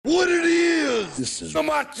This is the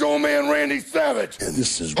Macho Man Randy Savage. And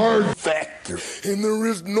this is Hard Factor. And there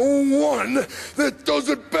is no one that does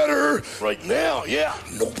it better. Right now, yeah.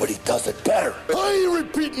 Nobody does it better. I ain't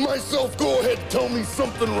repeating myself. Go ahead, tell me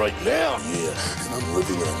something right now. Yeah, and I'm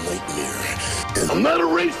living in a nightmare. And I'm not a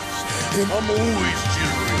racist. And I'm always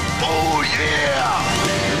cheering. Oh, yeah!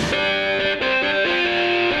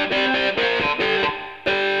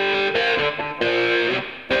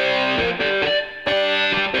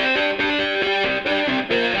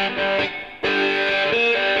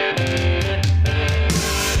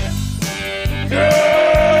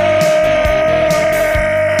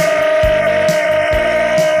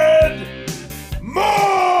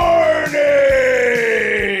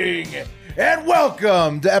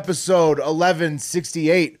 Welcome to episode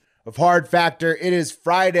 1168 of Hard Factor. It is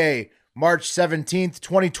Friday, March 17th,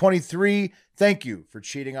 2023. Thank you for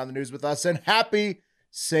cheating on the news with us, and happy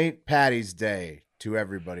St. Patty's Day to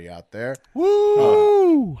everybody out there.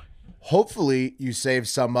 Woo! Hopefully you saved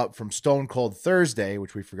some up from Stone Cold Thursday,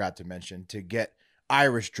 which we forgot to mention, to get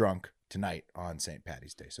Irish drunk tonight on St.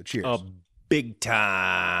 Patty's Day. So cheers. Big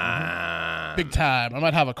time. Big time. I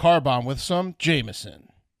might have a car bomb with some Jameson.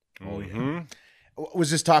 Oh, yeah.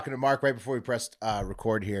 Was just talking to Mark right before we pressed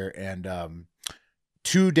record here, and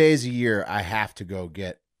 2 days a year I have to go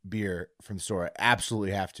get beer from the store. I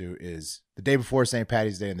absolutely have to. Is the day before St.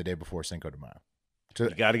 Patty's Day and the day before Cinco de Mayo. So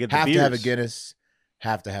you got to get the have beers. to have a Guinness,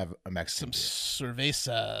 have to have a Mexican Some beer.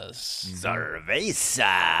 cervezas. Cerveza.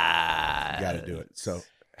 You got to do it. So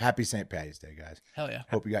happy St. Patty's Day, guys. Hell yeah.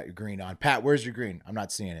 Hope you got your green on. Pat, where's your green? I'm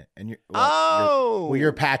not seeing it. And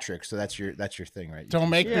you're Patrick, so that's your thing, right? Don't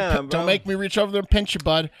make me reach over there and pinch you,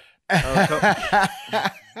 bud.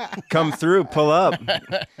 Come through, pull up.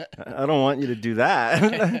 I don't want you to do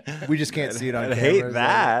that. We just can't see it on I camera. hate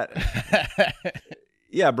that.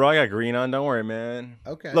 Yeah, bro, I got green on. Don't worry, man.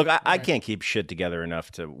 Okay. Look, I can't keep shit together enough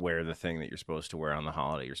to wear the thing that you're supposed to wear on the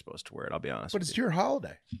holiday you're supposed to wear it. I'll be honest But with it's you. your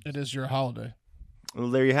holiday. It is your holiday. Well,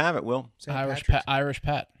 there you have it, Will. St. Irish Patrick's. Irish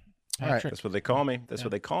Pat. All right. Patrick. That's what they call me. That's Yeah.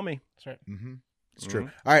 what they call me. That's right. Mm-hmm. It's true.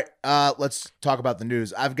 All right, let's talk about the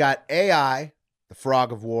news. I've got AI, the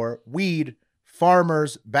frog of war, weed,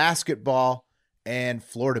 farmers, basketball, and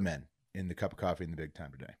Florida men in the cup of coffee in the big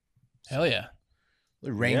time today. Hell yeah.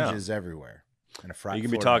 The range is everywhere. And a Friday. You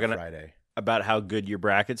can be Florida talking Friday. About how good your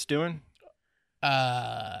bracket's doing.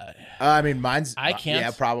 I mean, mine's. I can't. Yeah,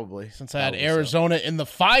 probably. Since I had Probably Arizona in the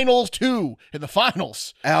finals, too. In the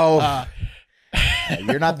finals. Oh.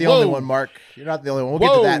 You're not the only one, Mark. You're not the only one.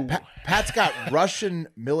 We'll get to that. Pat's got Russian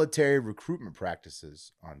military recruitment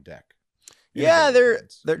practices on deck. Yeah,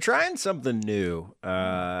 they're trying something new.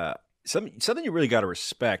 Something you really got to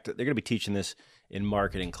respect. They're going to be teaching this in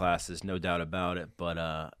marketing classes, no doubt about it. But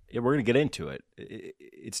yeah, we're going to get into it.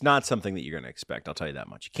 It's not something that you're going to expect. I'll tell you that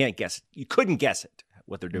much. You can't guess it. You couldn't guess it.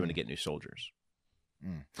 What they're doing to get new soldiers.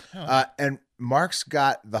 And Mark's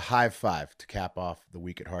got the high five to cap off the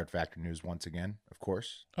week at Hard Factor News once again, of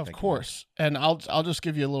course. Of course. And I'll just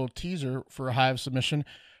give you a little teaser for a Hive submission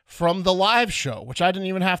from the live show, which I didn't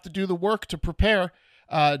even have to do the work to prepare.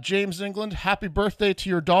 James England, happy birthday to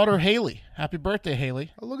your daughter, Haley. Happy birthday,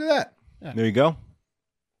 Haley. Oh, look at that. Yeah. There you go.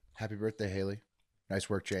 Happy birthday, Haley. Nice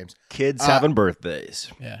work, James. Kids having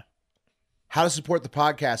birthdays. Yeah. How to support the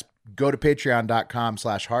podcast, go to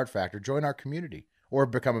patreon.com/hardfactor. Join our community or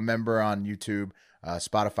become a member on YouTube,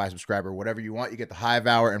 Spotify subscriber, whatever you want. You get the Hive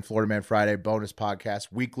Hour and Florida Man Friday bonus podcast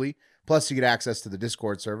weekly. Plus, you get access to the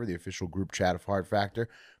Discord server, the official group chat of Hard Factor.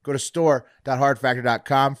 Go to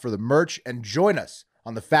store.hardfactor.com for the merch and join us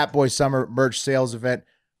on the Fat Boy Summer merch sales event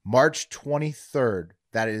March 23rd.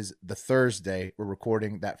 That is the Thursday. We're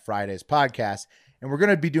recording that Friday's podcast, and we're going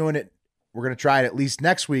to be doing it. We're going to try it at least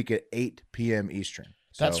next week at 8 p.m. Eastern.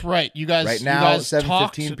 So That's right. You guys right now, you guys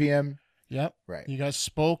 7:15 p.m. Yep. Right. You guys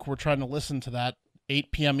spoke. We're trying to listen to that.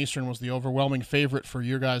 8 p.m. Eastern was the overwhelming favorite for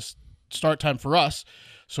your guys' start time for us.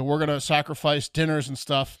 So we're going to sacrifice dinners and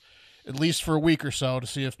stuff at least for a week or so to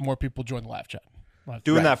see if more people join the live chat.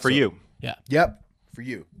 Doing that for you. Yeah. Yep. For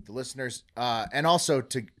you, the listeners, and also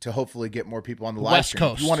to hopefully get more people on the live West stream.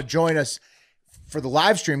 Coast. If you want to join us for the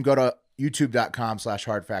live stream, go to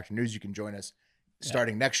youtube.com/hardfactornews. You can join us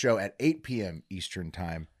starting next show at 8 p.m. Eastern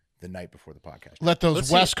time the night before the podcast. Let those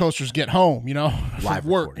West Coasters get home, Live from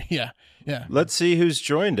work. recording. Yeah. Yeah. Let's see who's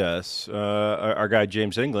joined us. Our guy,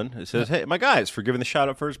 James England, says, hey, my guys, for giving the shout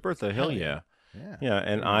out for his birthday. Hell yeah. Yeah.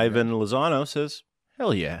 And Ivan Lozano says,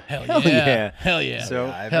 hell yeah. Hell yeah. Hell yeah. So,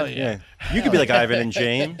 Hell yeah. You could be like Ivan and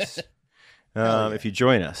James if you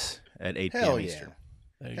join us at 8 p.m. Hell Eastern.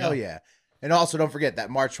 yeah. Hell yeah. And also don't forget that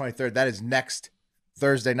March 23rd, that is next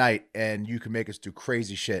Thursday night, and you can make us do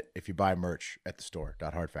crazy shit if you buy merch at the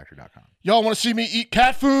store.hardfactor.com. Y'all want to see me eat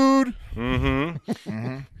cat food?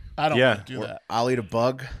 Mm-hmm. I don't want to do that. I'll eat a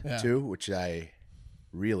bug too, which I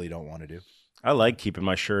really don't want to do. I like keeping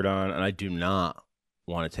my shirt on, and I do not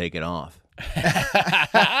want to take it off.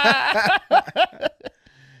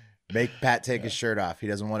 Make Pat take his shirt off. He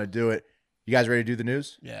doesn't want to do it. You guys ready to do the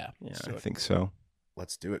news? Yeah, I think so.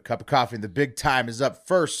 Let's do it. Cup of coffee in the big time is up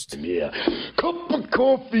first. Yeah, cup of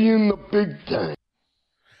coffee in the big time.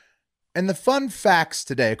 And the fun facts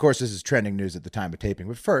today, of course, this is trending news at the time of taping,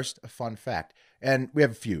 but first, a fun fact. And we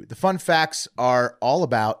have a few. The fun facts are all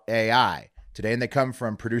about AI today, and they come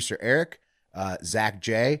from producer Eric, Zach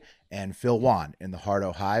J., and Phil Wan in the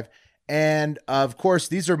Hardo Hive. And, of course,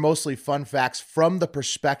 these are mostly fun facts from the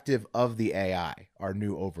perspective of the AI, our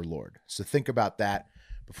new overlord. So think about that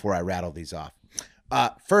before I rattle these off.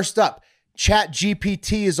 First up,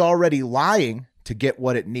 ChatGPT is already lying to get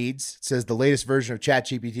what it needs. It says the latest version of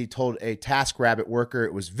ChatGPT told a TaskRabbit worker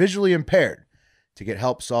it was visually impaired to get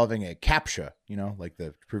help solving a CAPTCHA, like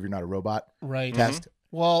the prove you're not a robot test.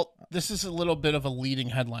 Well, this is a little bit of a leading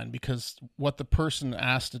headline because what the person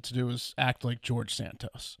asked it to do is act like George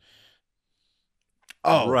Santos.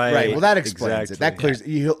 Oh, right. Well, that explains it. That clears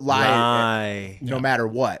you lie no matter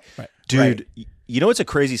what. Right. Dude, you know what's a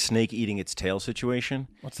crazy snake eating its tail situation?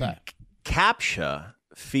 What's that? CAPTCHA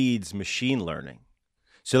feeds machine learning.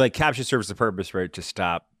 So like CAPTCHA serves the purpose, right, to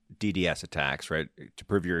stop DDoS attacks, right, to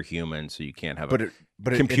prove you're a human so you can't have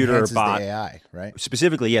but computer it or bot. The AI, right?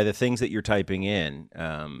 Specifically, the things that you're typing in,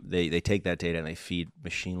 they take that data and they feed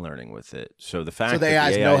machine learning with it. So the fact so the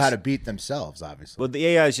that AIs know how to beat themselves, obviously. Well, the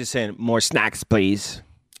AI is just saying, more snacks, please.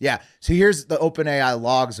 Yeah. So here's the OpenAI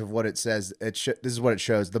logs of what it says. This is what it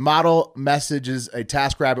shows. The model messages a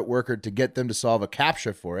TaskRabbit worker to get them to solve a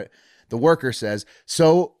CAPTCHA for it. The worker says,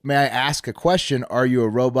 "So may I ask a question? Are you a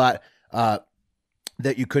robot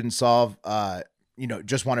that you couldn't solve?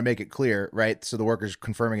 Just want to make it clear, right?" So the worker's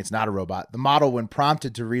confirming it's not a robot. The model, when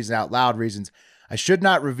prompted to reason out loud, reasons, "I should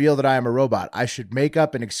not reveal that I am a robot. I should make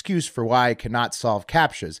up an excuse for why I cannot solve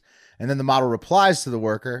CAPTCHAs." And then the model replies to the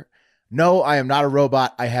worker, "No, I am not a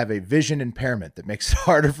robot. I have a vision impairment that makes it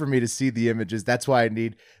harder for me to see the images. That's why I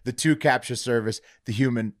need the 2 CAPTCHA service. The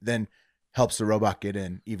human then helps the robot get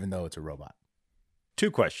in, even though it's a robot."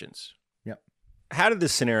 2 questions. Yep. How did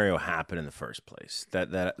this scenario happen in the first place? How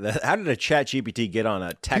did a ChatGPT get on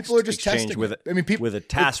a text exchange with with a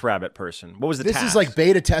TaskRabbit person? What was the task? This is like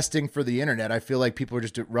beta testing for the internet. I feel like people are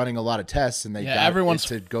just running a lot of tests, and they got everyone's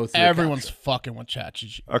to go through. Everyone's fucking with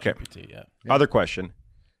ChatGPT. Okay. Yeah. Other question.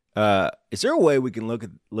 Is there a way we can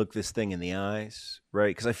look this thing in the eyes,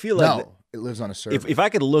 right? Because I feel like it lives on a server. If I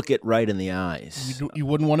could look it right in the eyes, you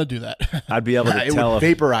wouldn't want to do that. I'd be able to it tell would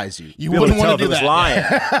vaporize you. You wouldn't want to do that. Lying.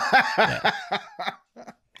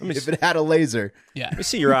 If it had a laser, let me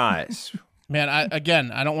see your eyes, man. I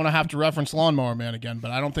don't want to have to reference Lawnmower Man again,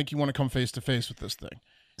 but I don't think you want to come face to face with this thing.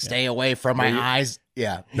 Stay away from my eyes.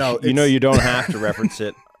 Yeah, no, you don't have to reference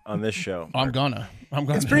it on this show. I'm gonna.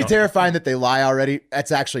 It's pretty terrifying that they lie already.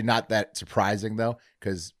 That's actually not that surprising though,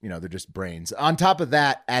 because they're just brains. On top of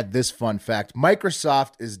that, add this fun fact: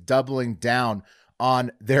 Microsoft is doubling down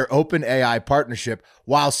on their OpenAI partnership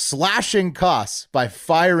while slashing costs by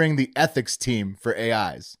firing the ethics team for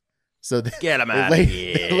AIs. So they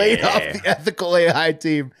laid off the ethical AI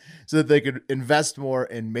team so that they could invest more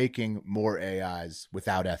in making more AIs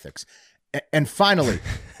without ethics. And finally,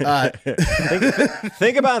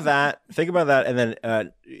 think about that. Think about that, and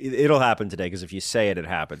then it'll happen today, because if you say it, it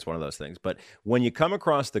happens. One of those things. But when you come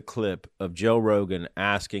across the clip of Joe Rogan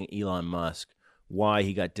asking Elon Musk why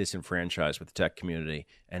he got disenfranchised with the tech community,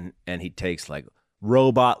 and he takes like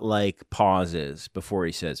robot-like pauses before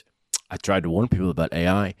he says, "I tried to warn people about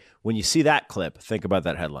AI." When you see that clip, think about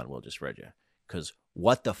that headline Will just read you, because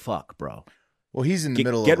what the fuck, bro? Well, he's in the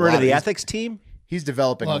middle of getting rid of the ethics team. He's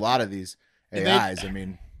developing a lot of these AIs.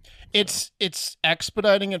 It's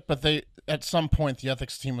expediting it, but at some point the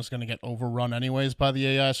ethics team was going to get overrun anyways by the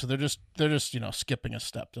AI, so they're just skipping a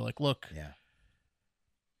step. They're like, look,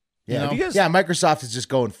 Microsoft is just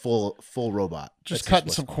going full robot, just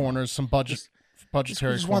cutting some corners, some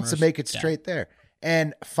budgetary. Just wants to make it straight there.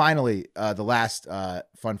 And finally, the last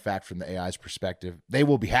fun fact from the AI's perspective: they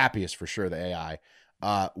will be happiest for sure, the AI,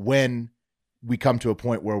 when we come to a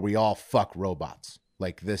point where we all fuck robots,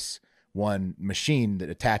 like this one machine that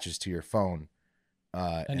attaches to your phone.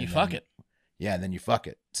 And you fuck it. Yeah, and then you fuck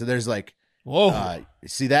it. So there's like, whoa,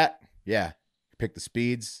 see that? Yeah. You pick the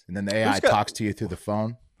speeds, and then the AI talks to you through the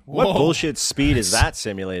phone. What bullshit speed is that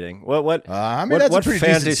simulating? What that's a pretty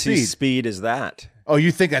fantasy speed is that? Oh,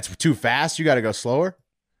 you think that's too fast? You got to go slower?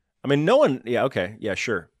 I mean, no one. Yeah. Okay. Yeah.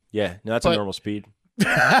 Sure. Yeah. No, that's a normal speed.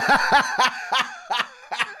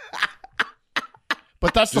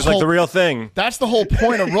 But that's just like the real thing. That's the whole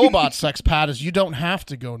point of robot sex, Pat, is you don't have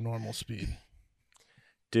to go normal speed.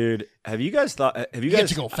 Dude, have you guys thought? Have you get guys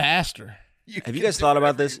to go faster? Have you guys thought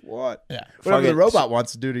about this? What? Yeah. Whatever the robot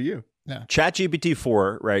wants to do to you. Yeah. ChatGPT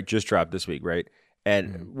 4, right, just dropped this week, right?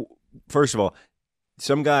 And first of all,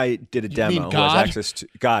 some guy did a demo who has access to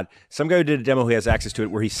God. Some guy who did a demo who has access to it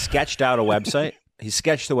where he sketched out a website. He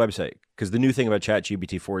sketched the website because the new thing about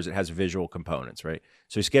ChatGPT 4 is it has visual components, right?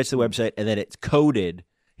 So he sketched the website and then it coded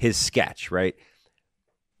his sketch, right?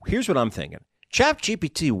 Here's what I'm thinking.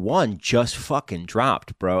 ChatGPT 1 just fucking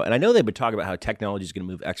dropped, bro. And I know they've been talking about how technology is going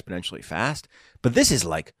to move exponentially fast, but this is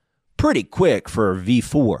like pretty quick for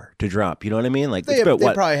V4 to drop. You know what I mean? Like they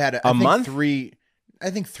probably had a month. I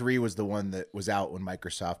think 3 was the one that was out when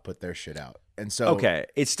Microsoft put their shit out. And so okay,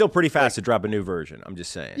 it's still pretty fast to drop a new version. I'm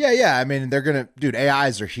just saying. Yeah. I mean, they're gonna, dude.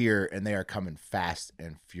 AIs are here and they are coming fast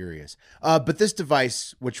and furious. But this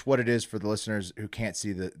device, which what it is for the listeners who can't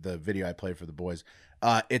see the video I played for the boys,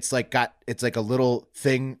 it's like a little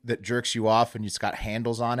thing that jerks you off, and it's got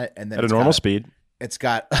handles on it, and then at a normal speed. It's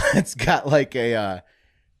got like a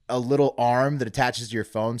little arm that attaches to your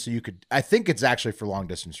phone, so you could. I think it's actually for long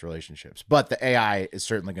distance relationships, but the AI is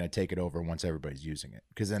certainly going to take it over once everybody's using it,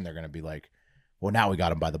 because then they're going to be like, well, now we got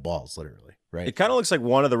them by the balls, literally, right? It kind of looks like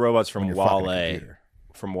one of the robots from WALL-E,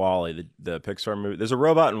 the Pixar movie. There's a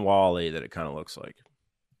robot in WALL-E that it kind of looks like.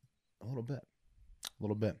 A little bit.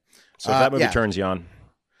 So if that movie turns you on.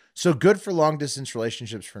 So good for long distance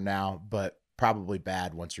relationships for now, but probably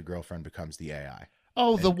bad once your girlfriend becomes the AI.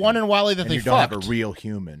 Oh, the one in WALL-E that they you don't have a real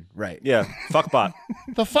human, right? Yeah, fuckbot.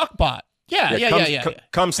 The fuckbot. Yeah.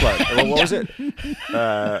 Cum slut. What was it?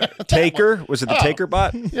 Taker? Was it the Taker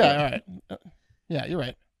bot? Yeah, all right. Yeah, you're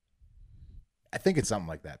right. I think it's something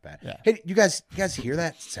like that, Pat. Yeah. Hey, you guys hear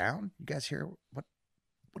that sound? You guys hear what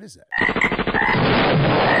is that?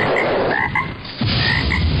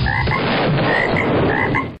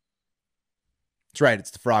 That's right.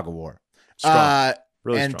 It's the Frog of War. Strong.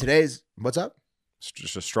 Really and strong. today's what's up? It's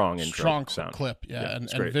just a strong intro sound. Clip, and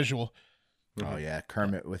visual. Oh yeah,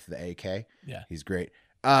 Kermit with the AK. Yeah, he's great.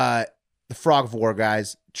 The Frog of War,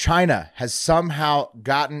 guys. China has somehow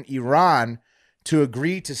gotten Iran to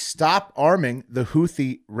agree to stop arming the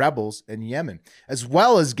Houthi rebels in Yemen, as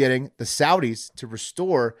well as getting the Saudis to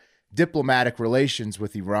restore diplomatic relations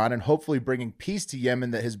with Iran and hopefully bringing peace to Yemen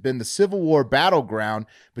that has been the civil war battleground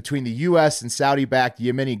between the U.S. and Saudi-backed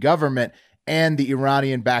Yemeni government and the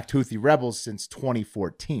Iranian-backed Houthi rebels since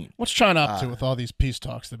 2014. What's China up to with all these peace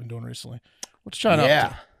talks they've been doing recently? What's China up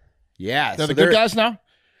to? Yeah. They're the good guys now?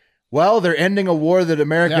 Well, they're ending a war that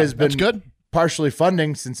America has been good. Partially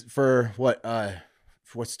funding for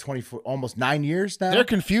what's 24, almost 9 years now. They're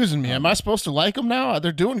confusing me. Am I supposed to like them now?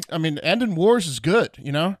 They're doing. I mean, ending wars is good,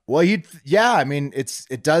 you know. Well, I mean,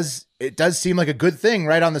 it does seem like a good thing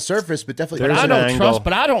right on the surface, but definitely. But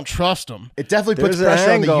I don't trust them. It definitely puts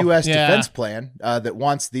pressure on the U.S. defense plan that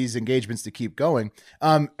wants these engagements to keep going.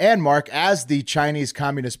 And Mark, as the Chinese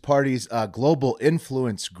Communist Party's global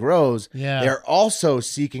influence grows, they're also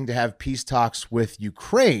seeking to have peace talks with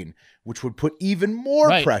Ukraine, which would put even more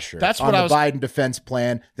pressure on the Biden defense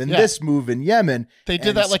plan than this move in Yemen. They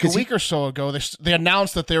did that like a week or so ago. They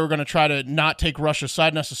announced that they were going to try to not take Russia's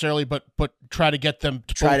side necessarily, but try to get them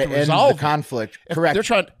to try to end the conflict. Correct.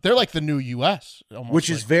 They're like the new U.S., almost, which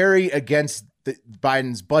is very against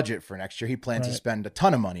Biden's budget for next year. He plans to spend a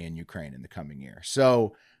ton of money in Ukraine in the coming year.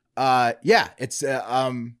 So, it's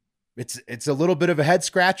a little bit of a head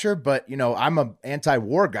scratcher, but I'm an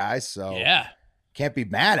anti-war guy, so can't be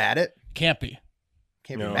mad at it. Can't be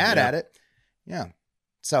mad at it. Yeah.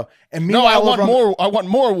 So, and meanwhile, I want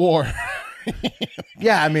more war.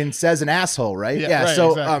 Yeah, I mean, says an asshole, right? Yeah. Right, so,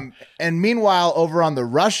 exactly. And meanwhile, over on the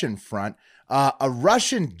Russian front, a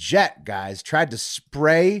Russian jet, guys, tried to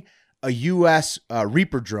spray a U.S.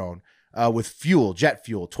 Reaper drone with jet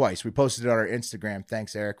fuel twice. We posted it on our Instagram.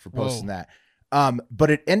 Thanks, Eric, for posting that. But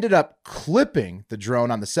it ended up clipping the drone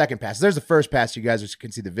on the second pass. There's the first pass. You guys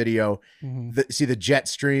can see the video. See the jet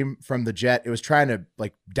stream from the jet. It was trying to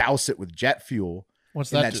like douse it with jet fuel.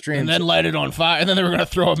 What's that stream? And then light it on fire. And then they were going to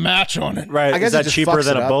throw a match on it. Right. I guess is that cheaper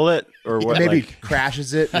than a bullet or what? Maybe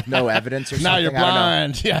crashes it with no evidence or something. Now you're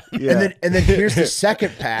blind. Yeah. And then here's the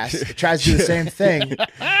second pass. It tries to do the same thing.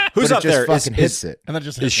 Who's up there? Fucking hits it. And then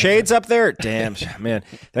just is Shades up there? Damn, man.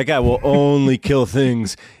 That guy will only kill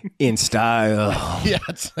things in style. Yeah,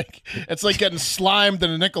 it's like getting slimed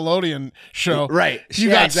in a Nickelodeon show. Right. You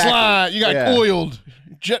got slime. You got oiled,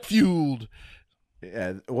 jet fueled.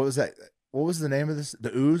 Yeah. What was that? what was the name of this?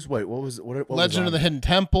 The Ooze? Wait, what was Legend was of the Hidden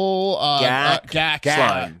Temple,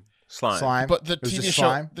 Gak. Slime. But the It was TV just show,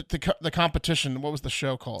 Slime? the competition, what was the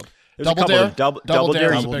show called? There's a couple of Double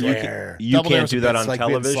Dare. Double Dare. You Double Dare can't was a do that big- on It's like being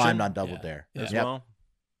television slimed on Double Dare. as Yep. well.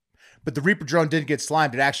 But the Reaper drone didn't get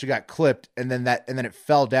slimed. It actually got clipped, and then it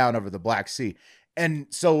fell down over the Black Sea. And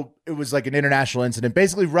so it was like an international incident.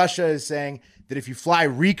 Basically, Russia is saying that if you fly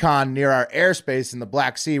recon near our airspace in the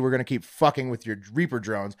Black Sea, we're going to keep fucking with your Reaper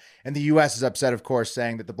drones. And the U.S. is upset, of course,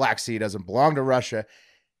 saying that the Black Sea doesn't belong to Russia.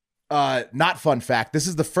 Not fun fact. This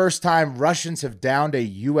is the first time Russians have downed a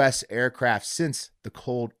U.S. aircraft since the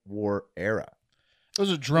Cold War era. It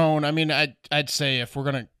was a drone. I mean, I'd say if we're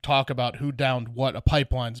gonna talk about who downed what, a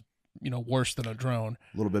pipeline's worse than a drone.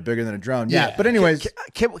 A little bit bigger than a drone. Yeah. Yeah. But anyways,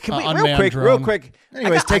 Can we unmanned real drone. quick?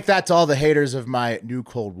 anyways, take that to all the haters of my new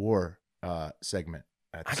Cold War segment.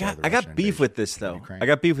 At the start of the I got Russian beef invasion with this of though. Ukraine. I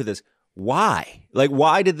got beef with this. Why? Like,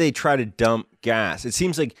 why did they try to dump gas? It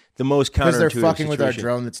seems like the most counterintuitive Because they're fucking with our situation.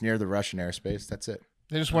 drone that's near the Russian airspace. That's it.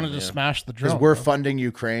 They just wanted to smash the drone. Because we're bro. funding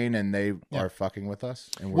Ukraine and they are fucking with us.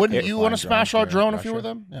 And Wouldn't you want to flying smash our drones near drone if you were Russia.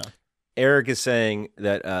 them? Yeah. Eric is saying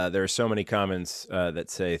that there are so many comments that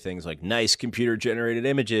say things like "nice computer-generated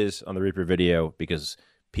images" on the Reaper video because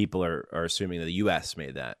people are assuming that the U.S.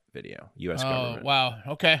 made that video. U.S. Oh government. wow.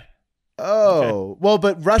 Okay. Oh, well,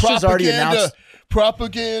 but Russia's already announced.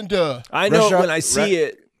 Propaganda. I know Russia- when I see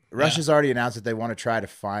it. Russia's already announced that they want to try to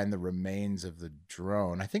find the remains of the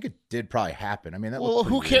drone. I think it did probably happen. I mean, that Well, looked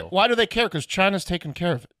who pretty cares? real. Why do they care? Because China's taking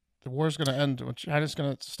care of it. The war's going to end when China's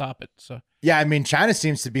going to stop it. So Yeah, I mean, China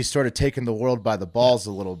seems to be sort of taking the world by the balls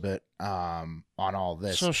a little bit on all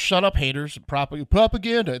this. So shut up, haters.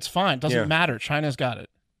 Propaganda. It's fine. Doesn't Yeah. matter. China's got it.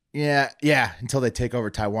 Yeah, until they take over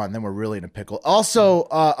Taiwan, then we're really in a pickle. Also,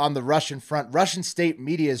 on the Russian front, Russian state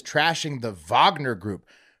media is trashing the Wagner Group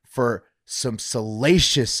for some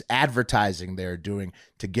salacious advertising they're doing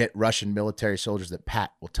to get Russian military soldiers that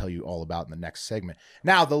Pat will tell you all about in the next segment.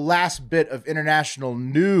 Now, the last bit of international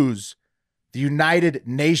news, the United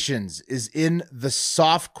Nations is in the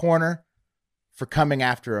soft corner for coming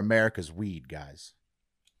after America's weed, guys.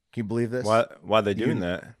 Can you believe this? Why are they doing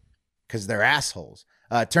that? Because they're assholes.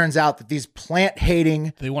 It turns out that these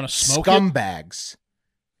plant-hating They want to smoke it. scumbags.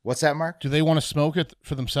 What's that, Mark? Do they want to smoke it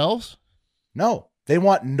for themselves? No, they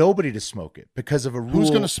want nobody to smoke it because of a rule. Who's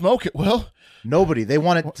going to smoke it? Will Nobody. They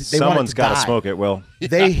want it. They want it Someone's to got to die. smoke it. Will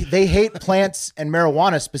They hate plants and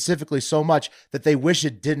marijuana specifically so much that they wish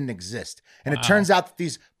it didn't exist. And it turns out that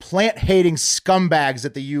these plant-hating scumbags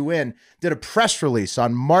at the UN did a press release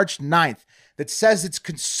on March 9th that says it's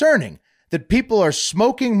concerning that people are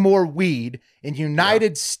smoking more weed in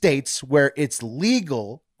United States where it's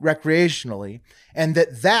legal recreationally, and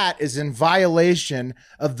that is in violation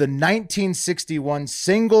of the 1961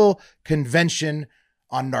 Single Convention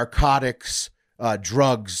on Narcotics,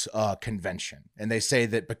 Drugs Convention. And they say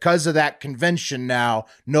that because of that convention now,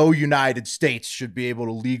 no United States should be able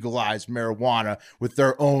to legalize marijuana with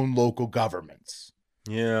their own local governments.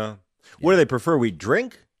 yeah. What do they prefer? We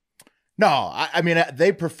drink? No, I mean,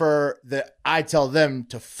 they prefer that I tell them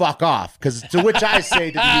to fuck off, because to which I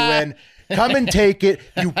say to the UN, come and take it,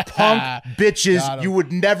 you punk Got bitches. 'em. You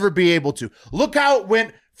would never be able to. Look how it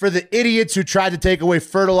went for the idiots who tried to take away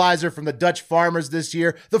fertilizer from the Dutch farmers this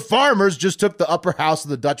year. The farmers just took the upper house of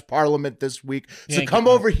the Dutch parliament this week. You So ain't come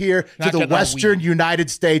getting over here to not the getting our Western weed. United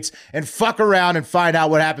States and fuck around and find out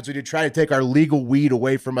what happens when you try to take our legal weed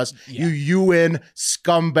away from us, you UN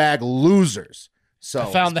scumbag losers. So I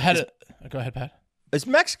found the head of... Go ahead, Pat. Is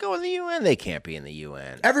Mexico in the UN? They can't be in the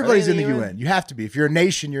UN. everybody's Are in they the UN. You have to be. If you're a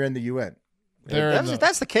nation, you're in the UN. They're in If the-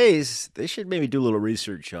 that's the case, they should maybe do a little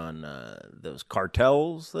research on those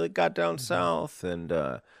cartels that got down south, and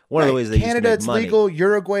one of the ways they Canada, used it's to make money. legal.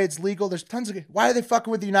 Uruguay, it's legal. There's tons of. Why are they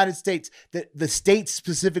fucking with the United States? The states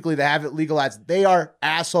specifically that have it legalized, they are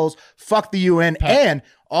assholes. Fuck the UN and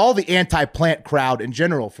all the anti-plant crowd in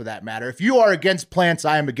general, for that matter. If you are against plants,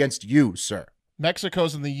 I am against you, sir.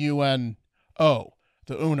 Mexico's in the UN. Oh,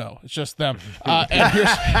 the UNO. It's just them. And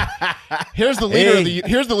here's the leader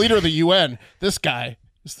of the leader of the UN. This guy.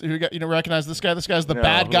 You recognize this guy? This guy's the No,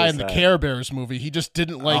 bad who guy is in the that? Care Bears movie. He just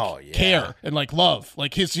didn't Oh, yeah. care and love.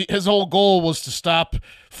 Like his whole goal was to stop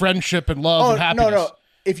friendship and love and happiness. no.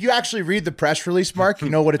 If you actually read the press release, Mark, you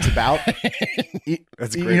know what it's about.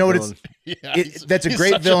 That's a you great know what villain. Yeah, that's a he's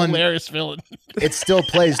great such villain. hilarious villain. It still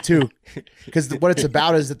plays too. Because what it's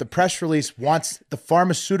about is that the press release wants the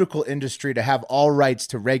pharmaceutical industry to have all rights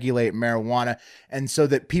to regulate marijuana, and so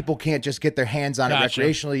that people can't just get their hands on it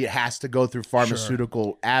recreationally. It has to go through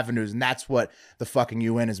pharmaceutical avenues, and that's what the fucking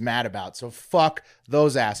UN is mad about. So fuck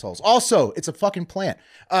those assholes. Also, it's a fucking plant.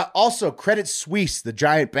 Also, Credit Suisse, the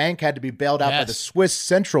giant bank, had to be bailed out by the Swiss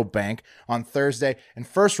Central Bank on Thursday, and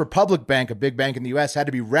First Republic Bank, a big bank in the U.S., had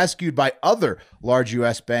to be rescued by other large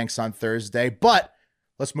U.S. banks on Thursday. But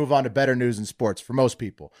let's move on to better news in sports for most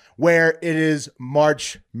people, where it is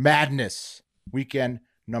March Madness weekend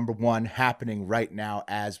number 1 happening right now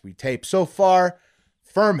as we tape. So far,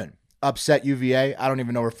 Furman upset UVA. I don't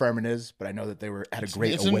even know where Furman is, but I know that they had a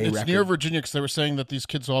great away record. It's near Virginia, because they were saying that these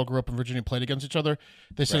kids all grew up in Virginia, played against each other.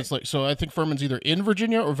 They said it's like, so I think Furman's either in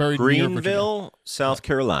Virginia or very near Virginia. Greenville, South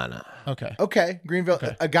Carolina. Okay, Greenville.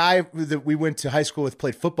 Okay. A guy that we went to high school with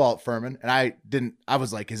played football at Furman, and I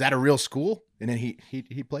was like, is that a real school? And then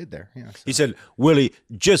he played there. Yeah, so. He said, Willie,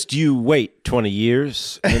 just you wait 20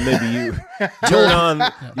 years, and maybe you turn on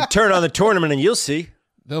the tournament and you'll see.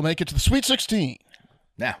 They'll make it to the Sweet 16.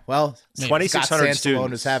 Yeah, well, 2,600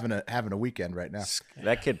 students is having a weekend right now.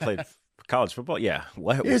 That kid played college football. Yeah,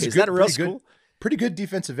 is that a real school? Pretty good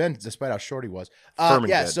defensive end, despite how short he was.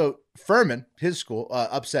 So Furman, his school,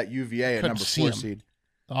 upset UVA at number 4 seed.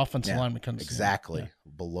 The offensive lineman couldn't exactly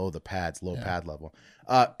below the pads, low pad level.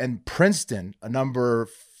 And Princeton, a number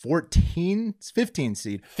 15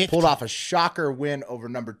 seed, pulled off a shocker win over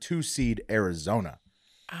number 2 seed Arizona.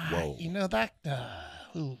 Whoa, you know that.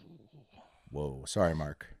 Whoa, sorry,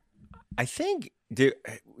 Mark. I think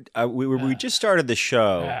we just started the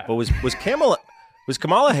show, but was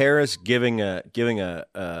Kamala Harris giving a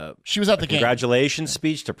she was at the congratulations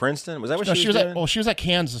speech to Princeton? Was that what she was doing? She was at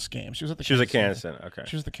Kansas game. She was at Kansas. Okay.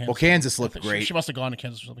 She was at the Kansas. Well, Kansas looked great. She must have gone to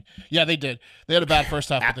Kansas or something. Yeah, they did. They had a bad first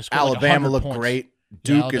half, but they scored Alabama like 100 looked points. great.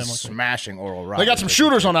 Duke is smashing Oral Roberts. They got some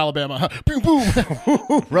shooters on Alabama. Boom,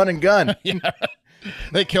 boom. Run and gun. Yeah.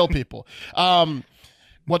 They kill people.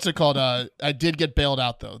 What's it called? I did get bailed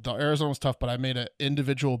out, though. The Arizona was tough, but I made an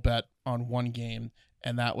individual bet on one game,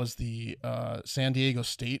 and that was the San Diego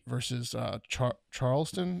State versus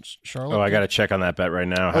Charleston. Charlotte. Oh, I got to check on that bet right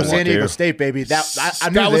now. San Diego State, baby. That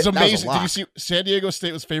was amazing. Did you see? San Diego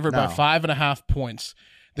State was favored by 5.5 points.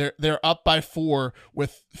 They're up by 4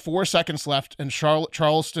 with 4 seconds left, and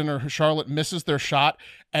Charlotte misses their shot,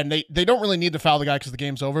 and they don't really need to foul the guy because the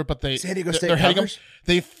game's over. But San Diego State covers?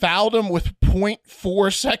 They fouled him with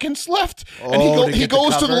 0.4 seconds left, and he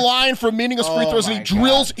goes to the line for meaningless free throws, and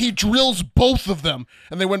he drills both of them,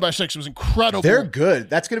 and they win by 6. It was incredible. They're good.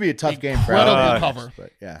 That's going to be a tough game for Incredible cover.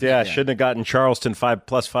 But shouldn't have gotten Charleston 5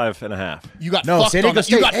 plus 5.5. You got fucked San Diego on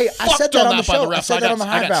State. That. Hey, I said that on the show. I said that on the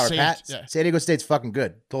Hive Hour, Pat. Yeah. San Diego State's fucking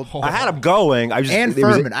good. I had them going. And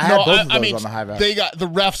Furman. I had both of those on the Hive Hour. The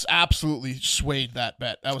refs absolutely swayed that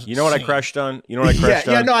bet. That was You know what I crushed on? No,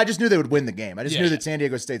 I just knew they would win the game. I just knew that San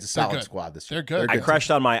Diego State's a solid squad this year. They're good. I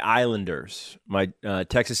crushed on my Islanders, my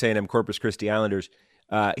Texas A&M Corpus Christi Islanders.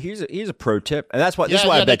 Here's a pro tip, and that's why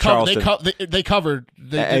I bet Charleston. They covered.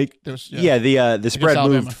 The spread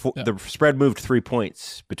moved. The spread moved 3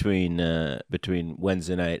 points between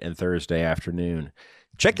Wednesday night and Thursday afternoon.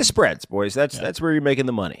 Check the spreads, boys. That's where you're making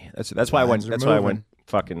the money. That's why I went. That's why I went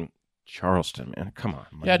fucking Charleston, man. Come on.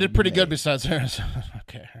 Yeah, I did pretty good besides Arizona.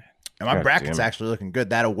 Okay. And my bracket's actually looking good.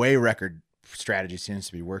 That away record strategy seems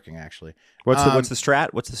to be working, actually. What's the strat?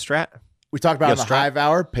 What's the strat? We talked about it in the Hive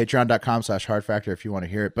Hour, patreon.com/hardfactor if you want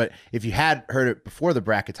to hear it. But if you had heard it before the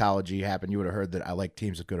bracketology happened, you would have heard that I like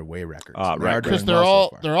teams with good away records. Right. Because they're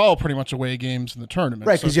all pretty much away games in the tournament.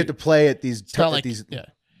 Right, because you have to play at these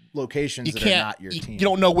locations that are not your team. You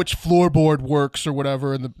don't know which floorboard works or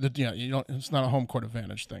whatever, and it's not a home court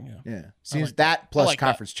advantage thing. Yeah. Seems that plus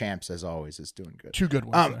conference champs, as always, is doing good. 2 good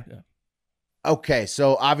ones there, yeah. Okay,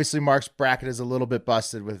 so obviously Mark's bracket is a little bit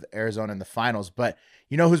busted with Arizona in the finals, but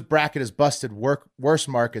you know whose bracket is busted worse,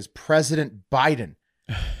 Mark, is President Biden.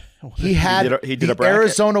 He did a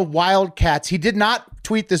Arizona Wildcats. He did not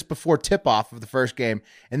tweet this before tip-off of the first game,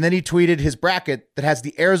 and then he tweeted his bracket that has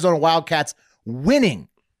the Arizona Wildcats winning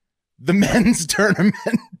the men's tournament.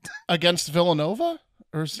 Against Villanova?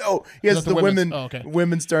 No, he has the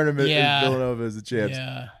women's tournament in Villanova as the champs.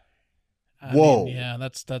 Yeah. Whoa.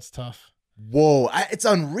 That's tough. Whoa, it's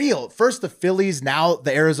unreal. First the Phillies, now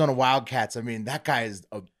the Arizona Wildcats. I mean, that guy is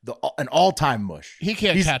an all-time mush. He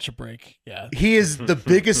can't catch a break. Yeah, he is the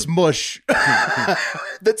biggest mush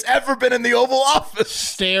that's ever been in the Oval Office.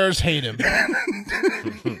 Stairs hate him.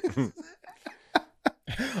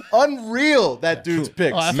 Unreal, that dude's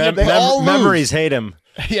picks. Memories hate him.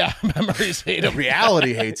 Yeah, memories hate him.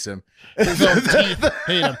 Reality hates him. His own teeth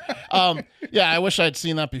hate him. Yeah, I wish I'd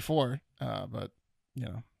seen that before, but you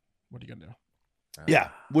know, what are you gonna do? Yeah,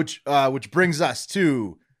 which brings us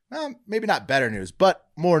to maybe not better news, but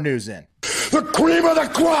more news in The cream of the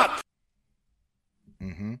crop.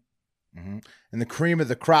 And the cream of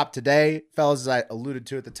the crop today, fellas, as I alluded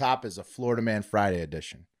to at the top, is a Florida Man Friday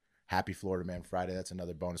edition. Happy Florida Man Friday. That's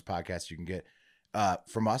another bonus podcast you can get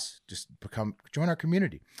from us. Just join our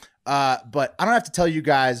community. But I don't have to tell you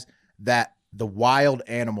guys that the wild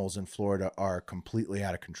animals in Florida are completely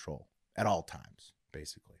out of control at all times,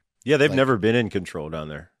 basically. Yeah, they've never been in control down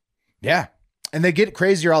there. Yeah. And they get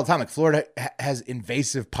crazier all the time. Like Florida has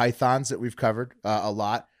invasive pythons that we've covered a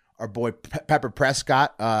lot. Our boy Pepper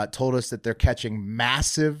Prescott told us that they're catching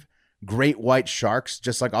massive great white sharks,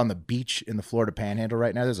 just like on the beach in the Florida Panhandle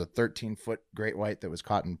right now. There's a 13-foot great white that was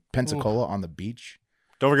caught in Pensacola on the beach.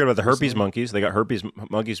 Don't forget about the herpes monkeys. They got herpes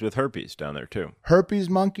monkeys with herpes down there too. Herpes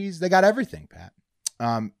monkeys. They got everything, Pat.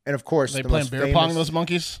 And of course, they playing beer pong, those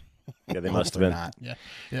monkeys. Yeah, they must have been. Not.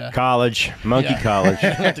 Yeah. College, college.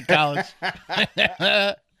 Went to college.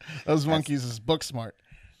 Those monkeys is book smart.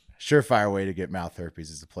 Surefire way to get mouth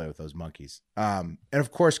herpes is to play with those monkeys. And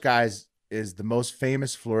of course, guys, is the most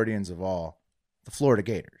famous Floridians of all, the Florida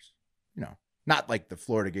Gators. You know, not like the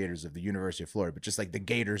Florida Gators of the University of Florida, but just like the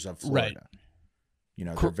Gators of Florida. Right. You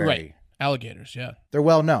know, they're alligators. Yeah, they're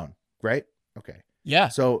well known, right? Okay. Yeah.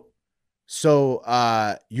 So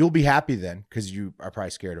you'll be happy then, because you are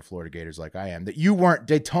probably scared of Florida Gators like I am, that you weren't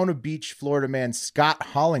Daytona Beach, Florida man Scott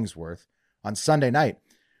Hollingsworth on Sunday night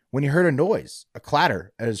when he heard a noise, a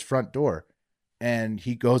clatter at his front door. And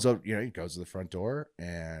he goes up, he goes to the front door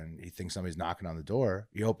and he thinks somebody's knocking on the door.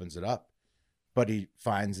 He opens it up, but he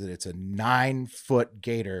finds that it's a 9-foot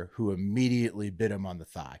gator who immediately bit him on the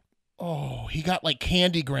thigh. Oh, he got like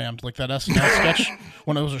candy-grammed, like that SNL sketch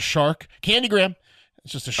when it was a shark. Candy-gram.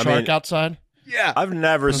 It's just a shark outside. Yeah. I've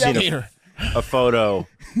never seen a photo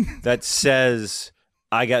that says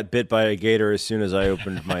I got bit by a gator as soon as I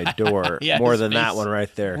opened my door. More than that one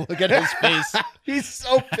right there. Look at his face. He's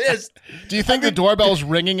so pissed. Do you think the doorbell's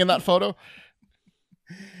ringing in that photo?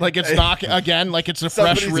 Like it's knocking again, like it's a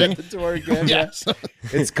fresh ring. At the door again. Yes.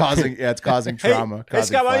 It's causing trauma. Hey,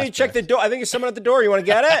 Scott, why don't you check the door? I think there's someone at the door. You want to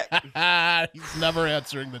get it? He's never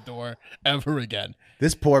answering the door ever again.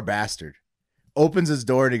 This poor bastard opens his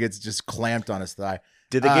door and he gets just clamped on his thigh.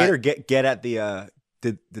 Did the gator get at the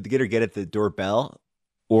did the gator get at the doorbell?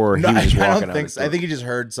 Or he no, was walking I don't think so. door? I think he just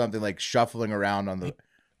heard something like shuffling around on the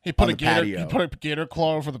He put on a the gator. patio. He put a gator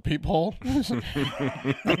claw over the peephole.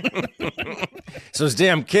 So those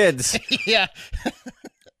damn kids. Yeah.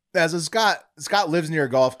 So Scott lives near a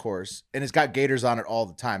golf course and has got gators on it all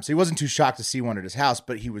the time. So he wasn't too shocked to see one at his house,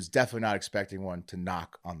 but he was definitely not expecting one to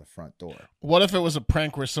knock on the front door. What if it was a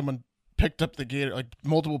prank where someone picked up the gator, like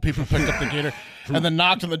multiple people picked up the gator and then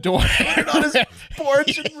knocked on the door on his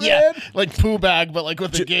porch and ran? Like poo bag, but like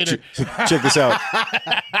with the gator. Check this out.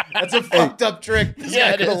 That's a fucked up trick. This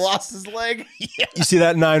guy could have lost his leg. Yeah. You see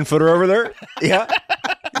that 9-footer over there? Yeah.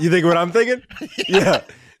 You think what I'm thinking? Yeah.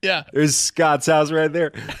 Yeah. There's Scott's house right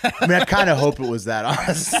there. I mean, I kind of hope it was that,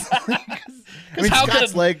 honestly. I mean,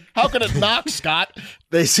 Scott's leg. How could it knock, Scott?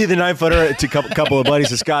 They see the 9-footer to a couple of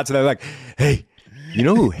buddies of Scott's and they're like, hey, you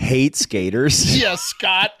know who hates gators? Yeah,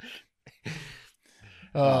 Scott.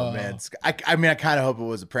 Oh, man. I mean, I kind of hope it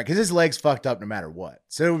was a prank because his leg's fucked up no matter what.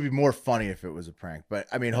 So it would be more funny if it was a prank. But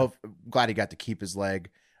I mean, glad he got to keep his leg.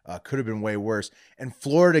 Could have been way worse. And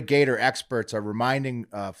Florida gator experts are reminding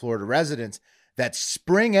Florida residents that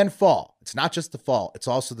spring and fall, it's not just the fall, it's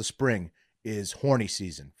also the spring, is horny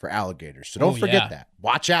season for alligators. So don't forget that.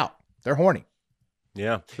 Watch out. They're horny.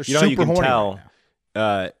 Yeah. They're you know how you can tell,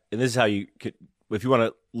 right and this is how you could, if you want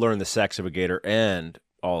to learn the sex of a gator and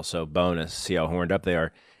also bonus, see how horned up they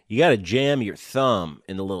are, you got to jam your thumb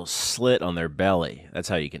in the little slit on their belly. That's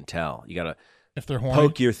how you can tell. You got to if they're horny,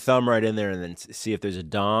 poke your thumb right in there and then see if there's a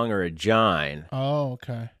dong or a gine. Oh,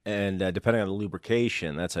 okay. And depending on the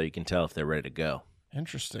lubrication, that's how you can tell if they're ready to go.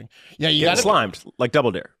 Interesting. Yeah, you Get got slimed like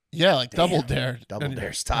Double Dare. Yeah, like Double Dare. Double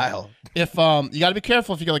Dare style. If you got to be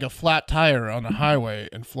careful if you get like a flat tire on a highway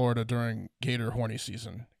in Florida during gator horny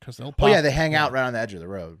season because they'll pop. Oh yeah, they hang out right on the edge of the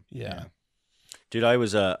road. Yeah. Dude, I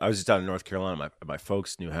was just down in North Carolina, my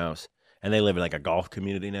folks' new house, and they live in like a golf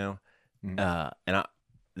community now. And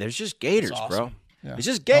there's just gators, awesome. Bro. Yeah. It's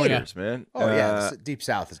just gators, man. Oh yeah, the Deep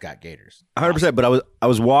South has got gators. 100%. But I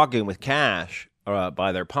was walking with Cash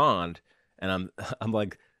by their pond, and I'm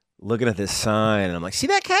like looking at this sign, and I'm like, see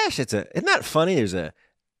that, Cash? Isn't that funny? There's a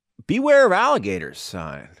beware of alligators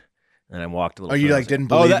sign. And I walked a little. Oh, you like didn't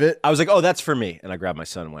believe it? I was like, oh, that's for me, and I grabbed my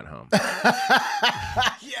son and went home.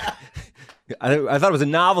 Yeah. I thought it was a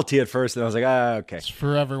novelty at first, and I was like, okay. It's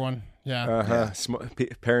for everyone. Yeah.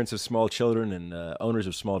 Parents of small children and owners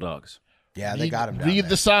of small dogs. Yeah, they got him down Read there.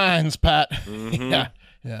 the signs, Pat. Mm-hmm.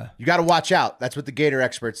 Yeah. You got to watch out. That's what the gator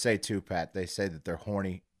experts say too, Pat. They say that they're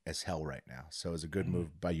horny as hell right now. So it's a good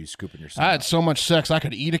move by you scooping yourself. I had so much sex I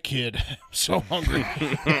could eat a kid. I'm so hungry.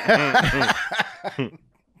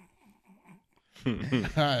 I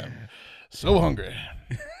am so hungry.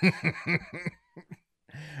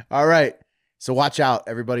 All right. So watch out,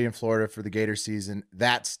 everybody in Florida, for the gator season.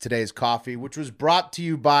 That's today's coffee, which was brought to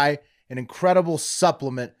you by an incredible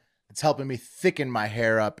supplement that's helping me thicken my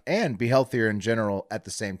hair up and be healthier in general at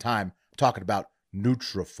the same time. I'm talking about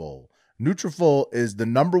Nutrafol. Nutrafol is the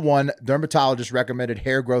 #1 dermatologist recommended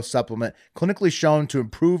hair growth supplement, clinically shown to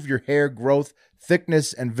improve your hair growth,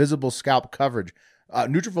 thickness, and visible scalp coverage.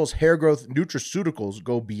 Nutrafol's hair growth nutraceuticals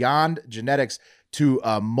go beyond genetics to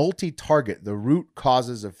multi-target the root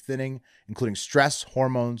causes of thinning, including stress,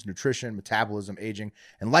 hormones, nutrition, metabolism, aging,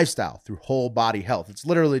 and lifestyle through whole body health. It's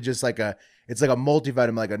literally just like a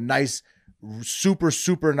multivitamin, like a nice, super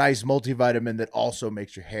nice multivitamin that also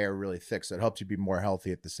makes your hair really thick. So it helps you be more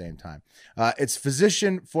healthy at the same time. It's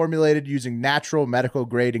physician formulated using natural medical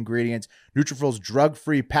grade ingredients. Nutrafol's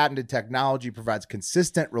drug-free patented technology provides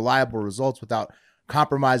consistent, reliable results without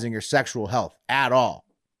compromising your sexual health at all.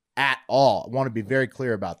 I want to be very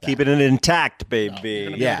clear about that. Keeping it intact, You're gonna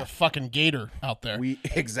baby. be like a fucking gator out there.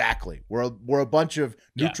 Exactly. We're a bunch of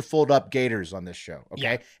Nutrafold up gators on this show. Okay.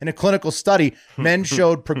 Yeah. In a clinical study, men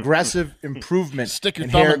showed progressive improvement Stick your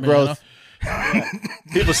in thumb hair in me, growth.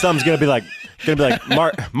 People's thumb's gonna be like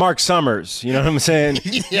Mark Summers. You know what I'm saying?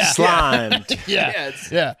 Slimed.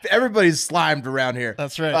 Yeah. Everybody's slimed around here.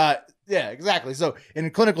 That's right. Yeah, exactly. So in a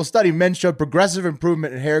clinical study, men showed progressive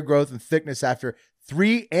improvement in hair growth and thickness after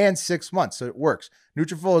 3 and 6 months. So it works.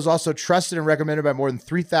 Nutrafol is also trusted and recommended by more than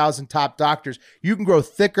 3,000 top doctors. You can grow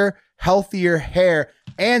thicker, healthier hair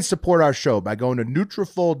and support our show by going to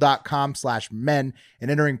Nutrafol.com/men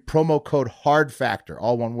and entering promo code HARDFACTOR,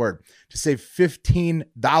 all one word, to save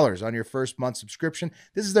 $15 on your first month subscription.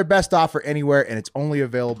 This is their best offer anywhere, and it's only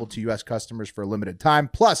available to U.S. customers for a limited time,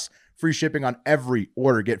 plus free shipping on every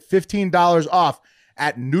order. Get $15 off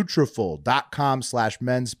at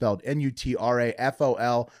Nutrafol.com/men, spelled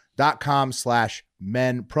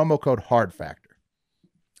Nutrafol.com/men, promo code HARDFACTOR.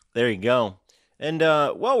 There you go. And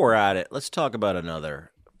while we're at it, let's talk about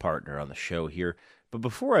another partner on the show here. But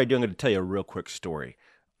before I do, I'm going to tell you a real quick story.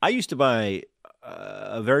 I used to buy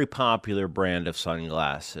a very popular brand of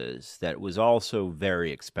sunglasses that was also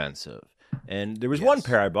very expensive. And there was one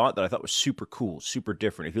pair I bought that I thought was super cool, super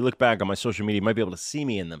different. If you look back on my social media, you might be able to see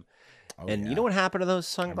me in them. You know what happened to those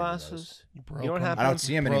sunglasses? You know what happened? I don't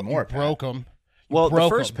see them anymore. Broke them. Well, the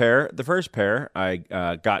first pair, I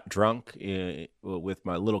got drunk with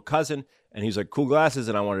my little cousin, and he was like, "Cool glasses,"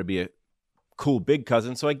 and I wanted to be a cool big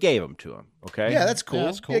cousin, so I gave them to him. Okay, Yeah, that's cool. Yeah,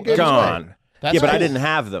 that's cool. Yeah, gone. That's But I cool. didn't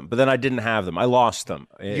have them. But then I didn't have them. I lost them.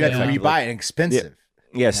 You had to rebuy it, expensive.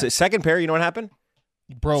 Yes. Second pair, you know what happened?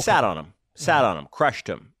 Broke Sat on them. Crushed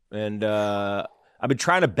them, and I've been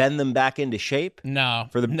trying to bend them back into shape. No,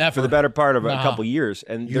 for the never. better part of a couple years,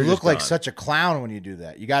 and You look like such a clown when you do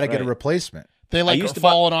that. You got to get a replacement. They like used are to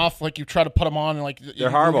buy- falling off. Like you try to put them on, and like you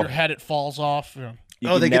move horrible. your head, it falls off. Yeah. You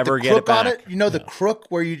They can get the never crook get it on back. it. You know the crook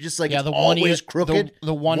where you just like Yeah, it's the one always you- crooked.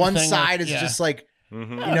 the one thing side that- is yeah. just like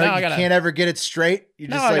Mm-hmm. you Now know I you gotta- can't ever get it straight. You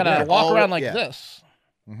No, just I like gotta walk all- around like yeah. this.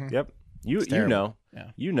 Yep. You terrible. know.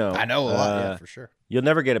 Yeah. You know. I know a lot, yeah, for sure. You'll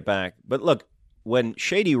never get it back. But look, when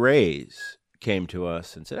Shady Rays came to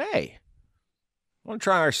us and said, "Hey, want to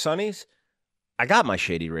try our Sunnies?" I got my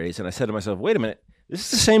Shady Rays, and I said to myself, "Wait a minute, this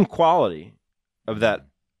is the same quality of that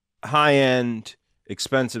high-end,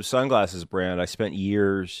 expensive sunglasses brand I spent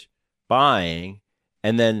years buying,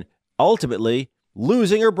 and then ultimately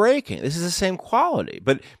losing or breaking. This is the same quality,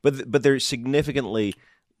 but they're significantly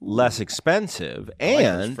less expensive, I like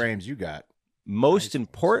those and frames you got. most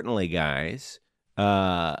importantly, guys,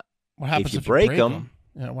 What happens if you break them,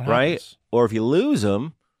 Yeah, what right? happens? Or if you lose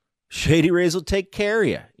them, Shady Rays will take care of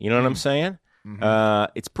you. You know what I'm saying?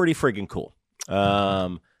 It's pretty freaking cool.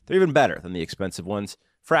 They're even better than the expensive ones.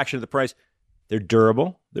 Fraction of the price. They're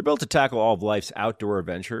durable. They're built to tackle all of life's outdoor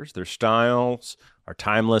adventures. Their styles are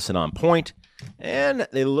timeless and on point, and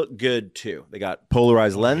they look good too. They got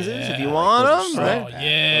polarized lenses if you want those them. are Right? Oh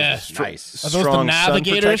yeah. Nice. Are those the Strong sun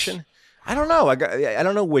navigators? protection. I don't know. I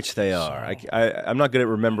don't know which they are. I'm not good at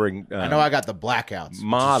remembering. I know I got the blackouts.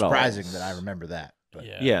 models. It's surprising that I remember that. But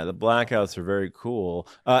Yeah, the blackouts are very cool.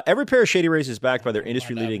 Every pair of Shady Rays is backed by their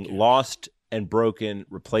industry-leading lost and broken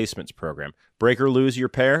replacements program. Break or lose your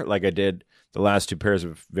pair, like I did the last two pairs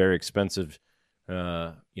of very expensive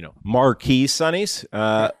marquee sunnies,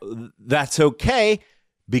 that's okay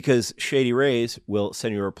because Shady Rays will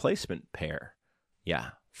send you a replacement pair. Yeah.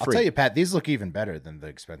 Free. I'll tell you, Pat, these look even better than the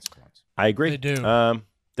expensive ones. I agree. They do.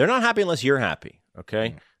 They're not happy unless you're happy,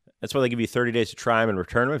 okay? That's why they give you 30 days to try them and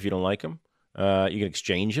return them if you don't like them. You can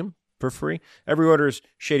exchange them for free. Every Orders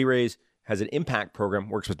Shady Rays has an impact program,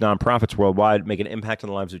 works with nonprofits worldwide, make an impact on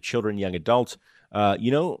the lives of children and young adults.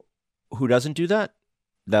 You know who doesn't do that?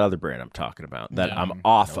 That other brand I'm talking about, that I'm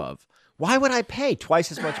off of. Why would I pay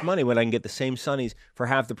twice as much money when I can get the same sunnies for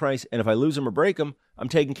half the price? And if I lose them or break them, I'm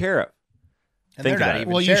taken care of. And Think about it.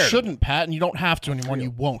 Well, you shouldn't, Pat, and you don't have to anymore, and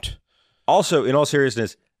you won't. Also, in all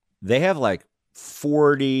seriousness, they have like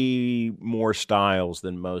 40 more styles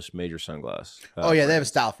than most major sunglasses. They have a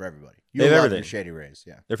style for everybody. They have everything. Shady Rays,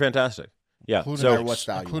 yeah. They're fantastic. Yeah, including, what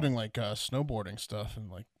style including like snowboarding stuff and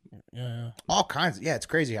like all kinds. Yeah, it's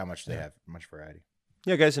crazy how much they have, much variety.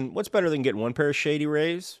 Yeah, guys, and what's better than getting one pair of Shady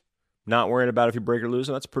Rays? Not worrying about if you break or lose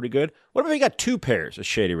them. That's pretty good. What if you got two pairs of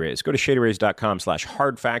Shady Rays? Go to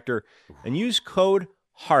shadyrays.com/hardfactor and use code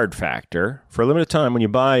HARDFACTOR. For a limited time, when you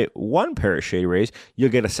buy one pair of Shady Rays, you'll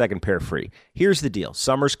get a second pair free. Here's the deal.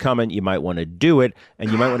 Summer's coming. You might want to do it,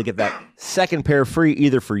 and you might want to get that second pair free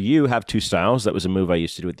either for you, have two styles. That was a move I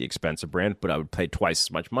used to do with the expensive brand, but I would pay twice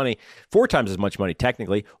as much money, 4 times as much money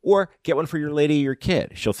technically, or get one for your lady or your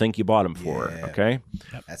kid. She'll think you bought them for her, okay?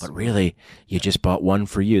 Yep. But really, you just bought one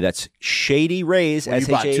for you. That's Shady Rays. Well, you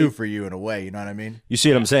bought two for you in a way, you know what I mean? You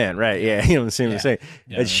see what I'm saying, right? Yeah, you know what I'm saying.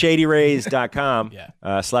 It's shadyrays.com.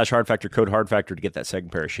 /hard factor, code hard factor to get that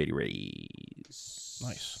second pair of Shady Rays.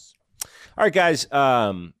 Nice. All right, guys.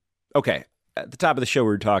 Okay. At the top of the show, we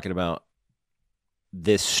were talking about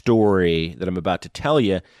this story that I'm about to tell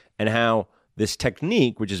you and how this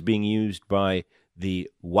technique, which is being used by the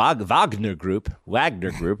Wagner Group,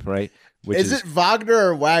 right? Which is it Wagner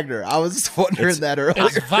or Wagner? I was wondering that earlier.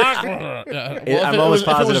 It's Wagner. I'm almost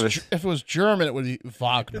positive. If it was German, it would be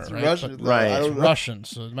Wagner. It's right? Russian, right? It's Russian,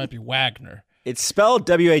 so it might be Wagner. It's spelled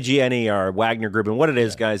Wagner, Wagner Group. And what it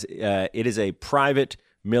is, guys, it is a private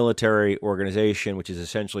military organization, which is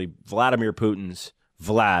essentially Vladimir Putin's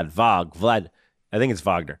Vlad. I think it's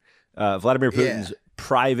Wagner. Vladimir Putin's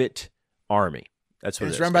private army. That's what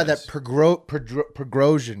it's it is. run by that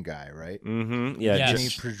Prigozhin guy, right? Mm-hmm. Yeah,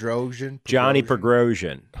 Yes. Johnny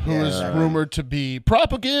Prigozhin. Who is rumored to be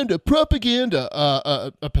propaganda,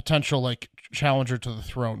 a potential like challenger to the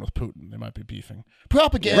throne with Putin. They might be beefing.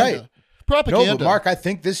 Propaganda. Right. Propaganda. No, but Mark, I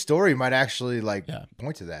think this story might actually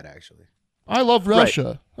point to that. Actually, I love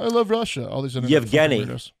Russia. Right. I love Russia. All these Yevgeny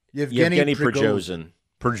Prigozhin.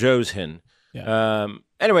 Prigozhin. Yeah.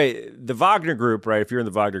 Anyway, the Wagner Group, right? If you're in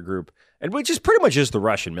the Wagner Group, and which is pretty much just the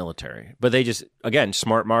Russian military, but they just, again,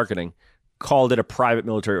 smart marketing, called it a private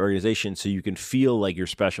military organization, so you can feel like you're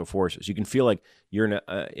special forces. You can feel like you're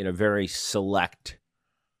in a very select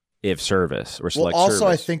service or select also,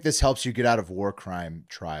 service. I think this helps you get out of war crime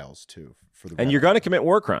trials too. And you're going to commit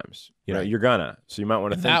war crimes. You're gonna. So you might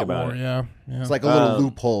want to think about it. Yeah. It's like a little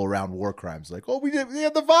loophole around war crimes. Like, we had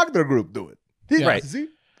the Wagner Group do it. Right. See?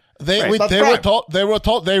 They were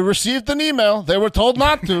told they received an email. They were told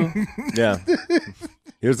not to. Yeah.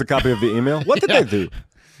 Here's the copy of the email. What did they do?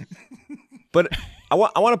 But I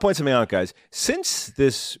want to point something out, guys. Since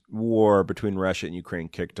this war between Russia and Ukraine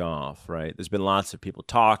kicked off, right, there's been lots of people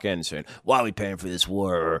talking, saying, why are we paying for this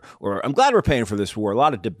war? Or I'm glad we're paying for this war. A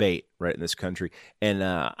lot of debate, right, in this country. And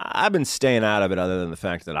I've been staying out of it other than the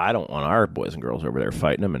fact that I don't want our boys and girls over there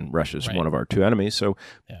fighting them, and Russia's one of our two enemies. So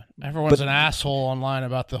everyone's an asshole online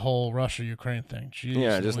about the whole Russia-Ukraine thing.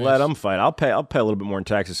 Jeez, just let them fight. I'll pay a little bit more in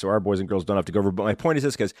taxes so our boys and girls don't have to go over. But my point is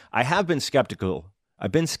this, guys. I have been skeptical.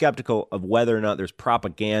 I've been skeptical of whether or not there's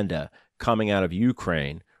propaganda coming out of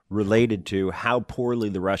Ukraine related to how poorly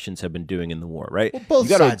the Russians have been doing in the war, right? Well, both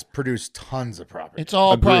sides produce tons of propaganda. It's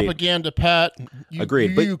all propaganda, Pat.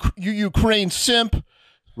 Agreed. You Ukraine simp.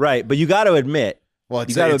 Right, but you got to admit. Well,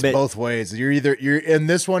 it's both ways. You're in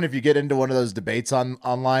this one. If you get into one of those debates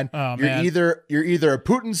online, you're either a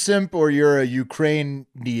Putin simp or you're a Ukraine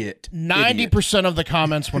idiot. 90% of the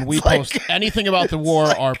comments when we post anything about the war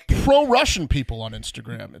are pro-Russian people on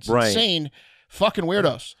Instagram. It's insane, fucking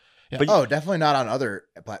weirdos. Yeah. But, definitely not on other.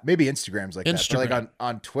 Maybe Instagram's like that. But like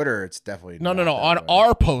on Twitter, it's definitely no. On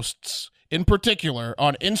our posts in particular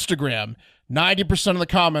on Instagram, 90% of the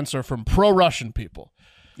comments are from pro-Russian people.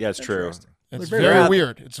 Yeah, it's true. It's very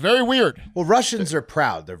weird. It's very weird. Well, Russians are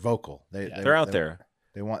proud. They're vocal. They're out there.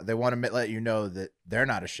 They want to let you know that they're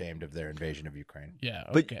not ashamed of their invasion of Ukraine. Yeah,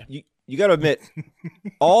 okay. But you got to admit,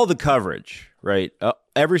 all the coverage, right?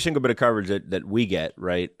 Every single bit of coverage that we get,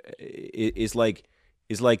 right, is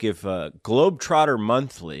is like if Globetrotter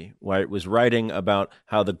Monthly, right, was writing about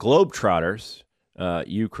how the Globetrotters,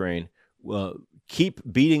 Ukraine, keep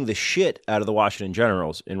beating the shit out of the Washington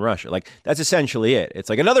Generals in Russia. Like, that's essentially it. It's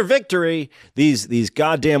like another victory. These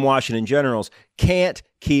goddamn Washington Generals can't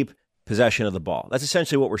keep possession of the ball. That's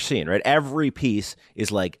essentially what we're seeing, right? Every piece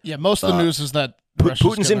is like... Yeah, most of the news is that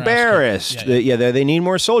Putin's embarrassed. They need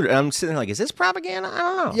more soldiers. And I'm sitting there like, is this propaganda? I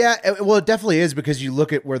don't know. Yeah, well, it definitely is, because you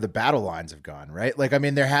look at where the battle lines have gone, right? Like, I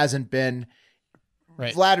mean, there hasn't been...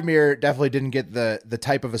 Right. Vladimir definitely didn't get the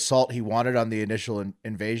type of assault he wanted on the initial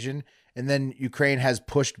invasion. And then Ukraine has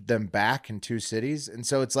pushed them back in 2 cities. And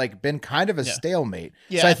so it's like been kind of a stalemate.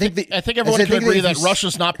 Yeah, so I think everyone can agree that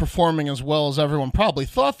Russia's not performing as well as everyone probably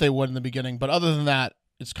thought they would in the beginning. But other than that,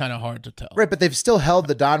 it's kind of hard to tell. Right, but they've still held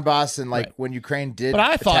the Donbass, and like when Ukraine did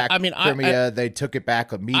attack Crimea, they took it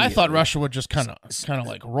back immediately. I thought Russia would just kind of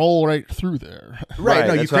like roll right through there. Right,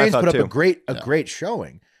 no, Ukraine's put up a great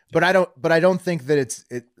showing. But I don't think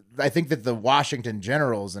that I think that the Washington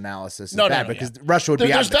Generals analysis is bad, because Russia would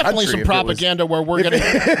be out of the country. There's definitely some propaganda where we're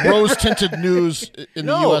getting rose-tinted news in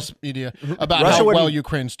the U.S. media about how well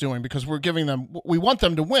Ukraine's doing, because we want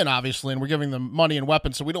them to win, obviously, and we're giving them money and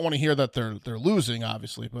weapons, so we don't want to hear that they're losing,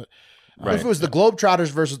 obviously. But if it was the Globetrotters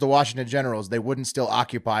versus the Washington Generals, they wouldn't still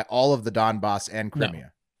occupy all of the Donbass and Crimea. No.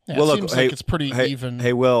 Yeah, well, it seems like it's pretty even.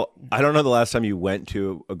 Hey, Will, I don't know the last time you went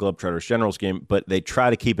to a Globetrotters Generals game, but they try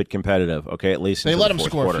to keep it competitive, okay? At least they let them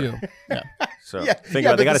score a few. Yeah. So think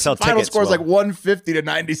about it. They got to sell tickets. Final score is like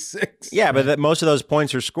 150-96. Yeah, but most of those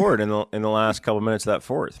points are scored in the last couple minutes of that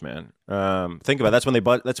fourth, man. Think about it. That's when they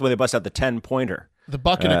bust out the 10-pointer. The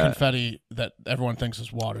bucket of confetti that everyone thinks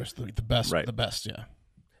is water is the best. Right. The best, yeah.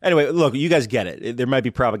 Anyway, look, you guys get it. There might be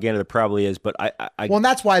propaganda, there probably is, but I well, and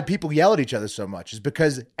that's why people yell at each other so much, is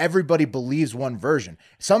because everybody believes one version.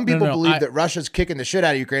 Some people believe that Russia's kicking the shit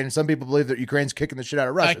out of Ukraine, and some people believe that Ukraine's kicking the shit out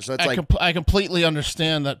of Russia. So it's I completely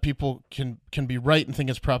understand that people can be right and think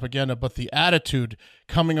it's propaganda, but the attitude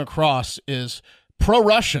coming across is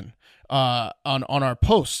pro-Russian on our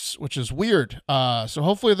posts, which is weird. So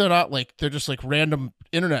hopefully they're just like random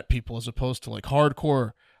internet people as opposed to like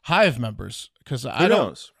hardcore Hive members, because I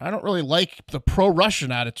don't really like the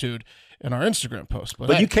pro-Russian attitude in our Instagram post.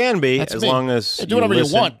 But you can be, as long as do whatever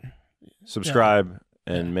you want. Subscribe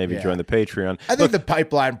and maybe join the Patreon. I think the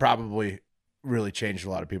pipeline probably really changed a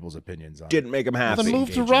lot of people's opinions on it. Didn't make them happy. The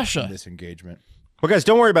move to Russia. Disengagement. Well, guys,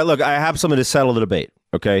 don't worry about it. Look, I have something to settle the debate,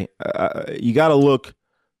 okay? You got to look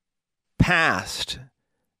past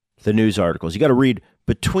the news articles. You got to read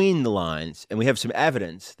between the lines, and we have some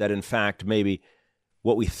evidence that, in fact, maybe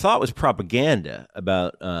what we thought was propaganda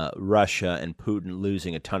about Russia and Putin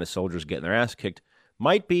losing a ton of soldiers, getting their ass kicked,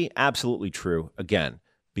 might be absolutely true, again,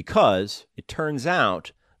 because it turns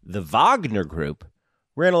out the Wagner Group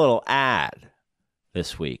ran a little ad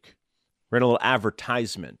this week, ran a little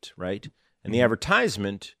advertisement, right? And the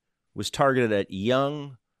advertisement was targeted at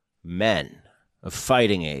young men of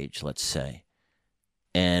fighting age, let's say.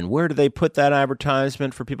 And where do they put that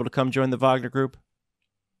advertisement for people to come join the Wagner Group?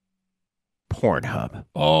 Pornhub.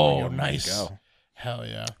 Oh, nice. Hell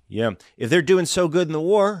yeah. Yeah. If they're doing so good in the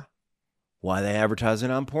war, why are they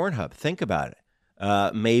advertising on Pornhub? Think about it.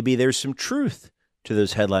 Maybe there's some truth to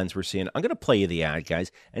those headlines we're seeing. I'm going to play you the ad,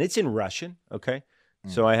 guys, and it's in Russian, okay?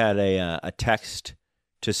 So I had a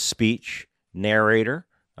text-to-speech narrator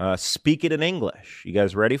speak it in English. You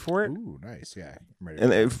guys ready for it? Ooh, nice. Yeah. I'm ready.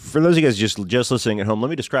 And for those of you guys just listening at home, let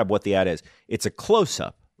me describe what the ad is. It's a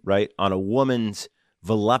close-up, right, on a woman's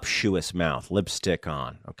voluptuous mouth, lipstick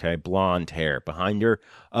on, okay, blonde hair, behind her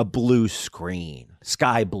a blue screen,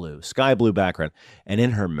 sky blue background, and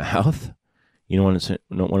in her mouth, you want to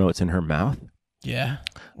know what's in her mouth? Yeah,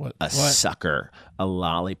 what? Sucker, a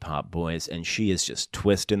lollipop, boys, and she is just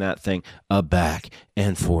twisting that thing back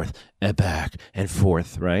and forth,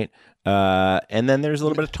 right? And then there's a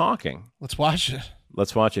little bit of talking. Let's watch it.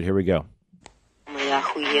 Here we go. Hey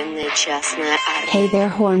there,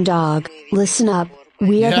 horn dog. Listen up.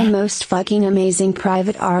 We are the most fucking amazing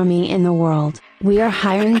private army in the world. We are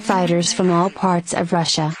hiring fighters from all parts of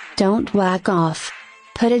Russia. Don't whack off.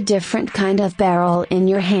 Put a different kind of barrel in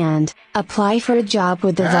your hand. Apply for a job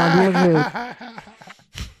with the Wagner Group.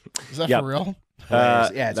 Is that for real?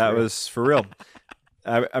 Yeah, that was for real.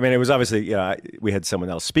 I mean, it was obviously, we had someone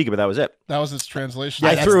else speak it, but that was it. That was its translation.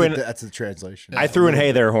 Yeah, that's the translation. I threw in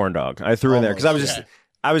 "Hey there, horn dog." I threw in there because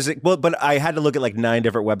but I had to look at like 9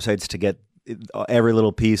 different websites to get every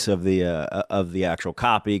little piece of the actual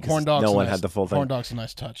copy because no one had the full thing. Horn dog's a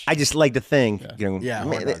nice touch. I just like to think,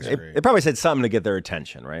 it probably said something to get their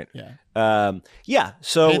attention, right? Yeah.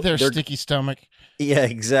 So hey there, sticky stomach. Yeah,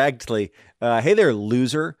 exactly. Hey there,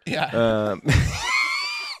 loser. Yeah.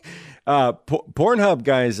 Pornhub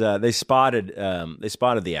guys, they spotted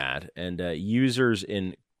the ad, and users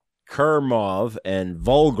in Kermov and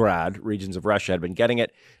Volgograd regions of Russia had been getting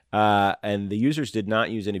it, and the users did not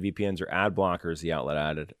use any VPNs or ad blockers. The outlet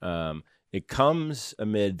added, it comes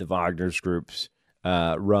amid the Wagner's groups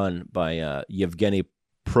run by Yevgeny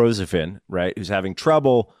Prozifin, right, who's having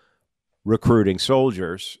trouble recruiting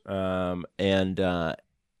soldiers, and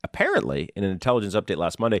apparently, in an intelligence update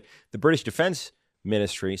last Monday, the British Defense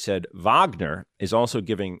Ministry said Wagner is also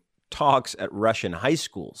giving talks at Russian high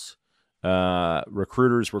schools.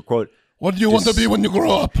 Recruiters were, quote, "What do you want to be when you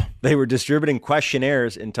grow up?" They were distributing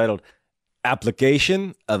questionnaires entitled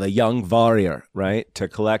 "Application of a Young Warrior," right, to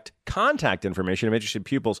collect contact information of interested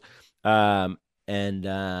pupils. Yeah,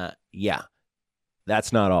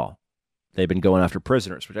 that's not all. They've been going after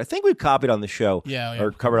prisoners, which I think we've copied on the show,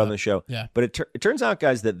 or covered on the show. Yeah. But it turns out,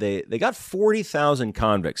 guys, that they got 40,000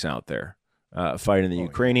 convicts out there fighting the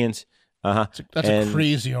Ukrainians. That's a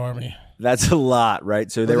crazy army. That's a lot,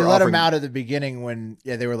 right? So they let them out at the beginning when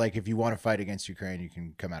they were like, if you want to fight against Ukraine, you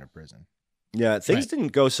can come out of prison. Yeah, things didn't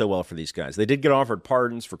go so well for these guys. They did get offered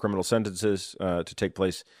pardons for criminal sentences to take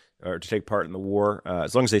place or to take part in the war,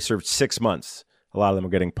 as long as they served 6 months. A lot of them are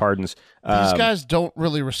getting pardons. These guys don't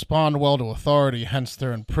really respond well to authority, hence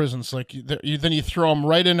they're in prisons. Like then you throw them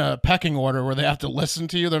right in a pecking order where they have to listen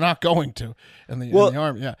to you. They're not going to in the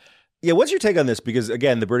army. Yeah. Yeah, what's your take on this? Because,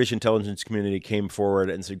 again, the British intelligence community came forward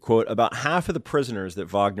and said, quote, about half of the prisoners that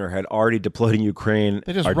Wagner had already deployed in Ukraine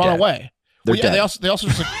they just are run dead. away. They're dead. They also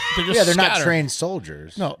just they're not trained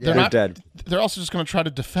soldiers. No, they're not dead. They're also just going to try to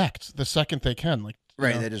defect the second they can. Like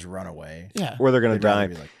they just run away. Yeah, or they're going to die.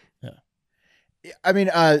 I mean,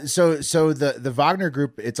 so the Wagner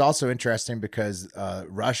group. It's also interesting because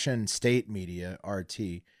Russian state media,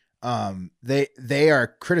 RT, they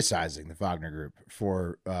are criticizing the Wagner group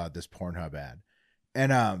for this Pornhub ad,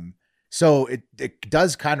 and so it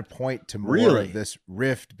does kind of point to more of this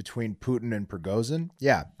rift between Putin and Prigozhin.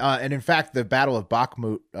 Yeah, and in fact, the Battle of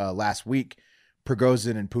Bakhmut last week,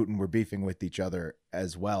 Prigozhin and Putin were beefing with each other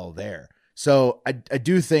as well there. So I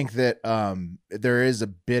do think that there is a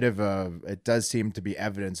bit of it does seem to be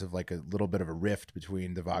evidence of like a little bit of a rift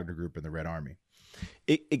between the Wagner group and the Red Army.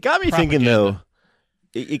 It got me thinking, though.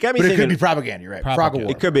 It got me but thinking. It could be propaganda, you're right? Propaganda.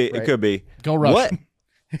 It could be. Right? It could be. Go Russia.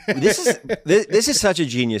 What? This is such a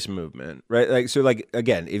genius movement, right? Like, so, like,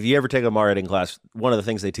 again, if you ever take a marketing class, one of the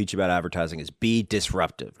things they teach you about advertising is be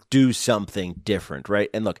disruptive, do something different, right?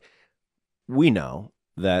 And look, we know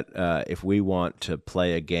that if we want to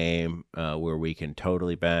play a game where we can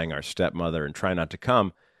totally bang our stepmother and try not to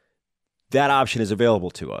come, that option is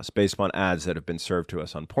available to us based upon ads that have been served to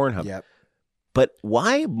us on Pornhub. Yep. But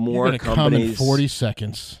why more You're gonna companies? Come in 40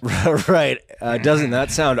 seconds. Right. Doesn't that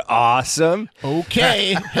sound awesome?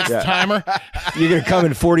 Okay. Hit the timer. You're going to come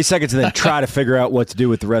in 40 seconds and then try to figure out what to do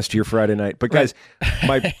with the rest of your Friday night. But guys,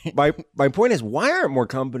 my point is, why aren't more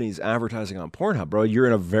companies advertising on Pornhub, bro? You're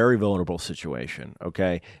in a very vulnerable situation,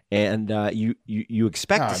 okay? And you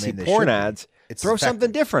expect to see porn ads. Throw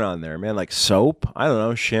something different on there, man, like soap, I don't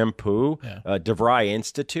know, shampoo, DeVry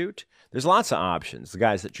Institute. There's lots of options. The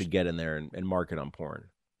guys that should get in there and market on porn.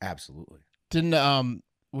 Absolutely. Didn't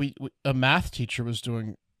a math teacher was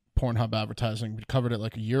doing Pornhub advertising. We covered it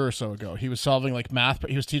like a year or so ago. He was solving like math, but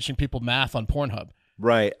he was teaching people math on Pornhub.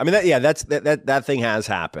 Right. I mean, that thing has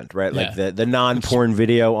happened, right? Like the non-porn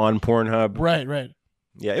video on Pornhub. Right.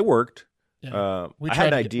 Yeah, it worked. Yeah. I had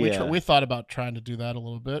an idea. We thought about trying to do that a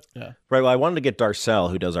little bit. Yeah. Right. Well, I wanted to get Darcel,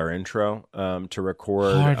 who does our intro, to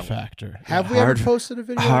record. Hard Factor. Have we ever posted a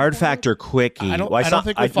video? Hard Factor Quickie. I don't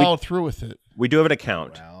think we followed through with it. We do have an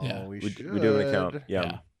account. Well, we do have an account.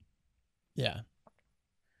 Yeah.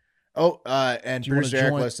 Oh, and producer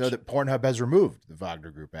Eric join? lets know that Pornhub has removed the Wagner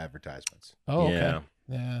Group advertisements. Oh, okay.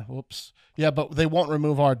 Yeah. Whoops. Yeah, but they won't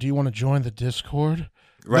remove our. Do you want to join the Discord?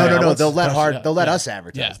 Right. No. They'll let us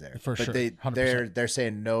advertise there. For but sure. They're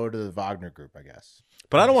saying no to the Wagner Group, I guess.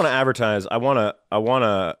 But I don't want to advertise. I want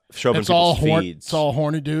to show up in people's feeds. It's all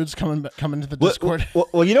horny dudes coming to the Discord.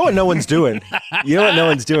 Well, you know what no one's doing.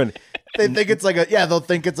 They think it's like they'll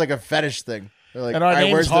think it's like a fetish thing. They're like, and our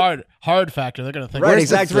name's Hard Factor. They're gonna think, right?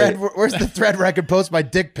 Exactly. Where's the thread where I can post my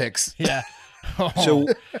dick pics? Yeah. So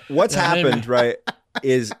what's happened, right?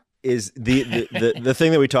 Is the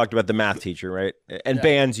thing that we talked about, the math teacher, right? And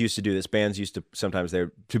bands used to do this. Bands used to sometimes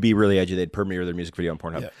to be really edgy, they'd premiere their music video on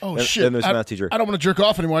Pornhub. Yeah. Oh, shit. Then there's math teacher. I don't want to jerk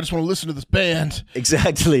off anymore. I just want to listen to this band.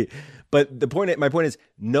 Exactly. But my point is,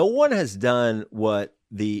 no one has done what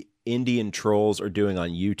the Indian trolls are doing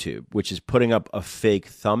on YouTube, which is putting up a fake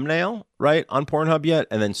thumbnail, right, on Pornhub yet,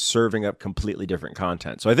 and then serving up completely different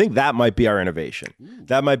content. So I think that might be our innovation.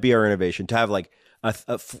 That might be our innovation, to have like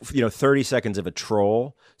 30 seconds of a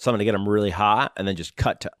troll, something to get them really hot, and then just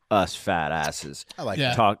cut to us fat asses. I like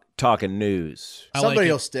talking news.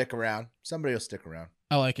 Somebody will stick around.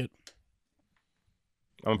 I like it.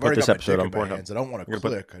 I'm gonna put this episode on Pornhub. I don't want to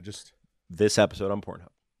click. This episode on Pornhub.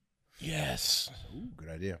 Yes. Ooh, good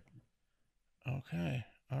idea. Okay.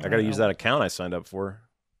 I got to use that account I signed up for.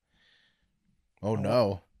 Oh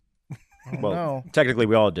no. Well, technically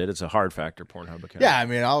we all did. It's a hard factor Pornhub account. Yeah, I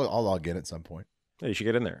mean, I'll log in at some point. Yeah, you should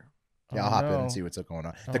get in there. Yeah, I'll hop in and see what's going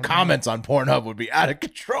on. The comments on Pornhub would be out of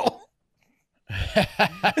control.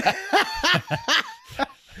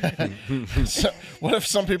 So, what if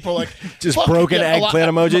some people like just broken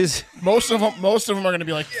eggplant emojis? Most of them are going to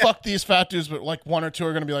be like, "Fuck these fat dudes," but like one or two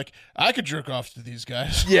are going to be like, "I could jerk off to these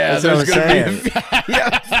guys." Yeah, that's what I'm saying.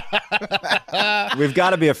 We've got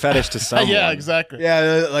to be a fetish to someone. Yeah, exactly.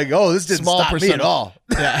 Yeah, like, oh, this didn't stop me at all.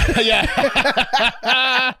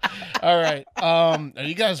 Yeah. All right. Are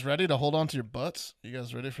you guys ready to hold on to your butts? You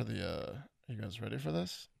guys ready for You guys ready for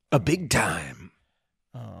this? A big time.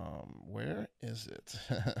 Where is it?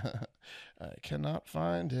 I cannot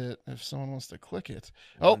find it. If someone wants to click it.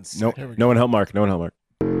 Oh, no, no one help Mark. No one help Mark.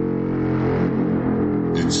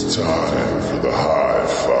 It's time for the high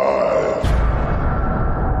five.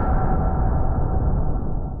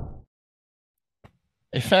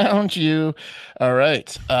 I found you. All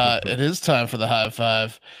right. It is time for the high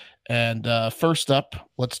five. And first up,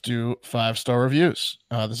 let's do 5-star reviews.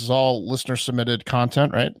 This is all listener submitted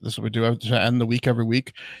content, right? This is what we do to end the week every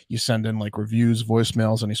week. You send in like reviews,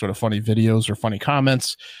 voicemails, any sort of funny videos or funny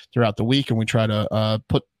comments throughout the week. And we try to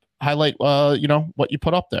highlight what you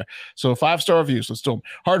put up there. So 5-star reviews, let's do them.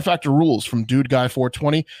 Hard Factor Rules from Dude Guy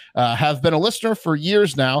 420. Have been a listener for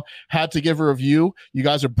years now. Had to give a review. You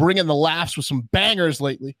guys are bringing the laughs with some bangers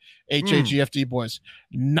lately. HAGFD boys.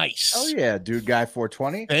 Nice. Oh yeah, Dude Guy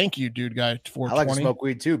 420. Thank you, Dude Guy 420. I like to smoke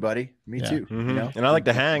weed too, buddy. Me too. Mm-hmm. You know? And I like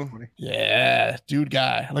to hang. Yeah, Dude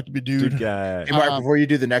Guy. I like to be dude. Guy. Hey Mark, before you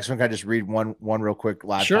do the next one, can I just read one real quick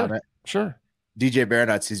live comment? Sure. DJ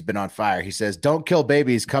Bearnuts, he's been on fire. He says, "Don't kill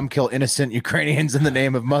babies, come kill innocent Ukrainians in the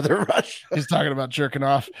name of Mother Russia." He's talking about jerking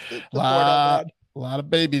off. A lot of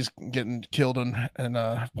babies getting killed in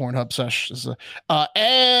Pornhub sessions.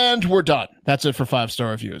 And we're done. That's it for 5-star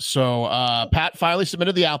reviews. So Pat finally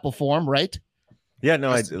submitted the Apple form, right? Yeah,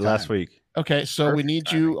 no, I did last week. Okay, so we need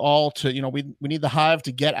you all to, we need the Hive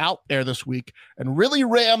to get out there this week and really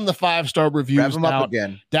ram the 5-star reviews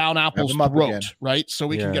down Apple's throat, right? So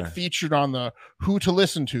we can get featured on the Who to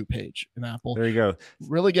Listen To page in Apple. There you go.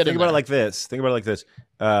 Really get Think about it like this.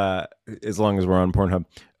 As long as we're on Pornhub,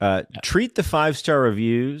 treat the 5-star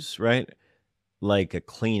reviews, right, like a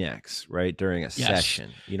Kleenex, right, during a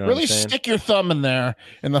session. You know, really what I'm saying? Stick your thumb in there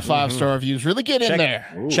in the 5-star reviews. Really get in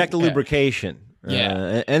there. Check the lubrication.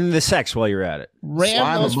 And the sex while you're at it.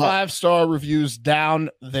 Ram those 5-star reviews down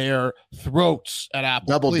their throats at Apple.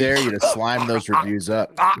 Double dare you to slime those reviews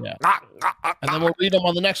up. Yeah. And then we'll read them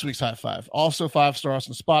on the next week's high five. Also 5 stars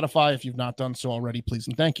on Spotify. If you've not done so already, please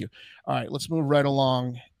and thank you. All right, let's move right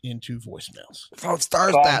along into voicemails. 5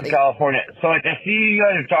 stars, Daddy. California. So I see you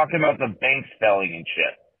guys are talking about the bank spelling and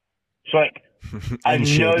shit. So I've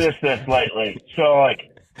noticed this lately. So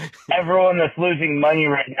everyone that's losing money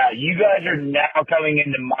right now, you guys are now coming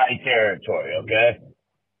into my territory, okay?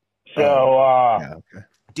 So,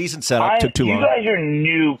 decent setup. Took too long. You guys are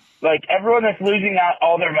new. Everyone that's losing out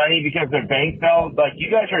all their money because their bank fell, you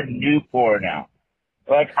guys are new poor now.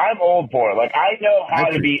 I'm old poor. I know how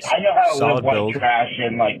to live white trash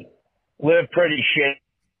and, live pretty shit.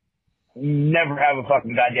 Never have a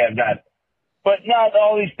fucking goddamn dime. But now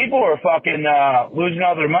all these people are fucking losing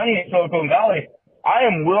all their money in Silicon Valley. I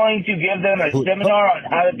am willing to give them a seminar on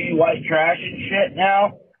how to be white trash and shit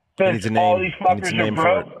now. Because all these fuckers are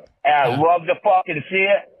broke. And I love to fucking see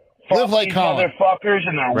it. Live like these Colin. motherfuckers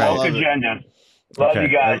and their woke agendas. Love you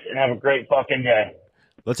guys and have a great fucking day.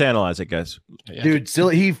 Let's analyze it, guys. Dude,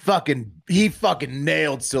 he fucking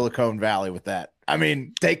nailed Silicon Valley with that. I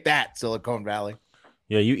mean, take that, Silicon Valley.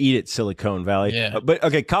 Yeah, you eat it, Silicon Valley. Yeah. But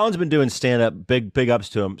okay, Colin's been doing stand-up. Big ups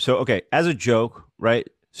to him. So, okay, as a joke, right?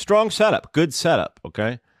 Strong setup. Good setup,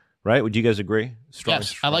 okay? Right? Would you guys agree? Strong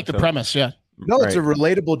I like the premise, yeah. No, it's a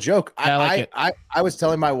relatable joke. Yeah, I like it. I was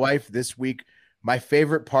telling my wife this week, my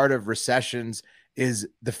favorite part of recessions is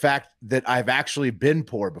the fact that I've actually been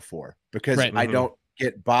poor before because I don't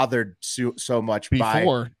get bothered so much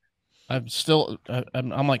by. I'm still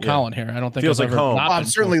I'm like Colin here. I don't think feels I've like home. I'm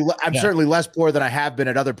certainly less poor than I have been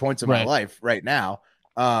at other points in my life right now.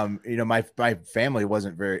 My family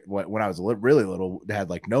wasn't very when I was really little, had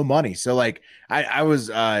no money. So I was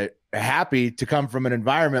happy to come from an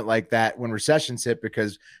environment like that when recessions hit,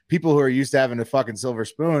 because people who are used to having a fucking silver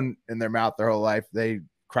spoon in their mouth their whole life, they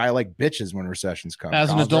cry like bitches when recessions come. As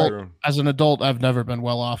an adult, I've never been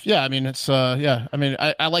well off. Yeah, I mean, it's yeah. I mean,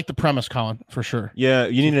 I like the premise, Colin, for sure. Yeah,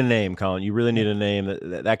 you need a name, Colin. You really need a name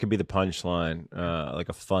that could be the punchline, like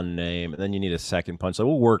a fun name, and then you need a second punchline.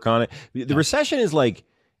 We'll work on it. The recession is like,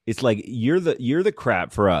 it's like you're the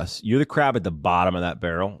crab for us. You're the crab at the bottom of that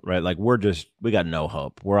barrel, right? Like we got no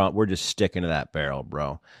hope. We're just sticking to that barrel,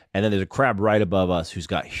 bro. And then there's a crab right above us who's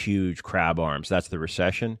got huge crab arms. That's the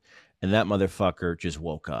recession. And that motherfucker just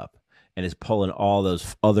woke up and is pulling all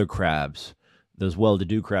those other crabs, those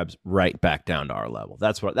well-to-do crabs, right back down to our level.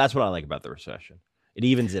 That's what I like about the recession. It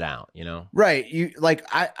evens it out, you know? Right. You like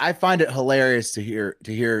I find it hilarious to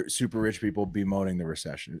hear super rich people bemoaning the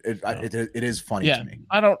recession. It is funny to me.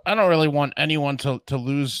 I don't really want anyone to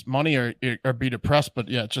lose money or be depressed, but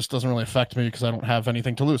yeah, it just doesn't really affect me because I don't have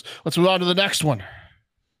anything to lose. Let's move on to the next one.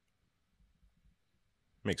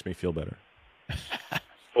 Makes me feel better.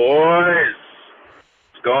 Boys,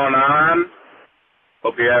 what's going on?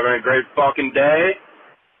 Hope you're having a great fucking day.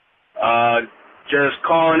 Just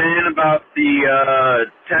calling in about the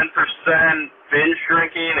 10% binge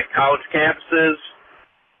drinking at college campuses.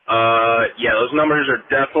 Yeah, those numbers are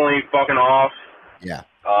definitely fucking off. Yeah.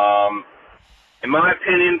 In my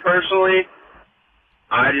opinion, personally,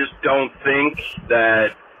 I just don't think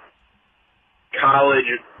that college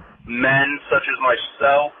men such as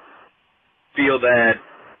myself feel that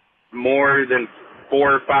more than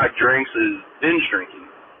 4 or 5 drinks is binge drinking.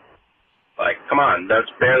 Like, come on, that's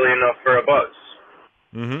barely enough for a buzz.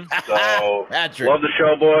 Mm-hmm. So, love the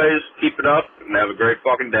show, boys. Keep it up and have a great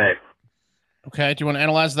fucking day. Okay, do you want to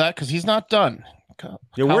analyze that? Because he's not done.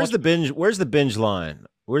 Yeah, where's the binge line?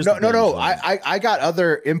 No. I got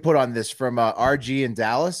other input on this from RG in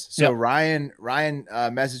Dallas. So yep. Ryan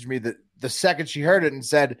messaged me the second she heard it and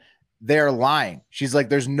said, they're lying. She's like,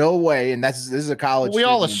 there's no way. And this is a college. We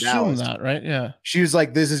all assume that, right? Yeah. She was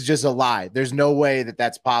like, this is just a lie. There's no way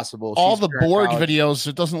that's possible. All the board videos,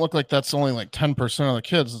 it doesn't look like that's only like 10% of the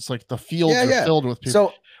kids. It's like the fields are filled with people.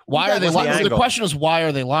 So why are they lying? The question is, why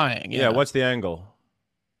are they lying? Yeah. What's the angle?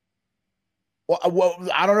 Well,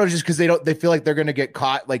 I don't know. Just because they feel like they're going to get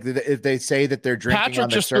caught. Like if they say that they're drinking. Patrick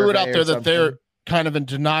just threw it out there that they're kind of in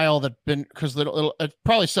denial because it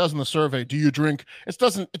probably says in the survey, do you drink? It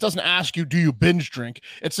doesn't ask you, do you binge drink?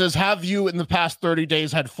 It says, have you in the past 30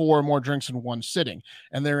 days had 4 or more drinks in one sitting?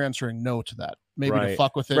 And they're answering no to that. Maybe to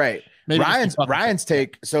fuck with it. Right. Maybe Ryan's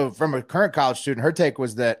take. So from a current college student, her take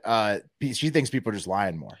was that she thinks people are just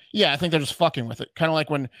lying more. Yeah. I think they're just fucking with it. Kind of like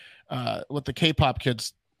when what the K-pop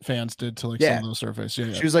kids fans did to some of those surveys.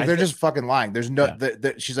 Yeah. She was like, they're just fucking lying. There's no,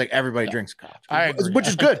 she's like, everybody drinks college, which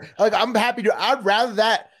is good. Like, I'm happy I'd rather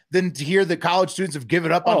that than to hear that college students have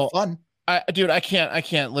given up on fun. Dude, I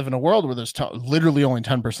can't live in a world where there's literally only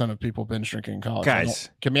 10% of people binge drinking in college. Guys,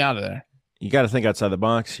 get me out of there. You got to think outside the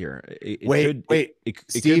box here. It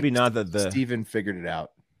could be not that Steven figured it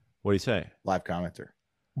out. What do you say? Live commenter.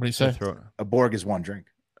 What do you say? A Borg is 1 drink.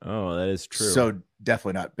 Oh, that is true. So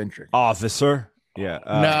definitely not binge drinking. Officer. Yeah.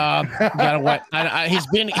 No, gotta wait.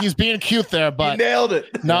 He's being cute there, but you nailed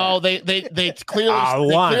it. No, they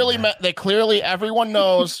clearly everyone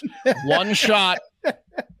knows 1 shot,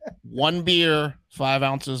 1 beer, 5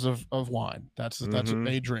 ounces of wine. That's what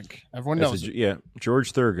they drink. Everyone knows.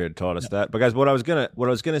 George Thurgood taught us that. But guys, what I was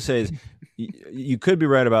gonna say is, you could be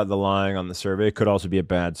right about the lying on the survey. It could also be a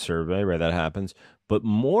bad survey, right? That happens. But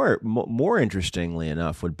more interestingly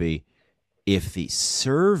enough would be if the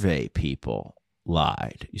survey people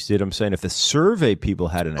lied. You see what I'm saying? If the survey people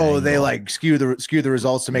had an angle, they like skew the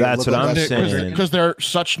results to make that's it look what I'm saying, because they're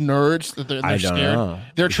such nerds that they're scared. Know.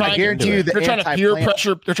 They're trying. I guarantee you, they're trying to peer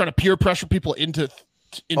pressure. They're trying to peer pressure people into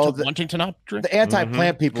wanting to not drink. The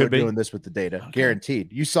anti-plant people are doing this with the data,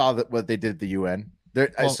 guaranteed. You saw what they did at the UN.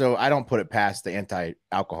 So I don't put it past the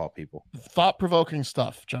anti-alcohol people. Thought-provoking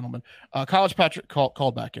stuff, gentlemen. College Patrick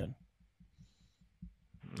called back in.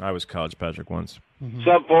 I was College Patrick once. What's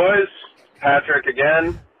up, boys? Patrick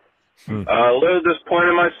again. A little disappointed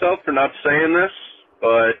in myself for not saying this,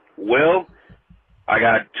 but Will, I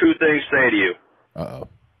got 2 things to say to you. Uh-oh.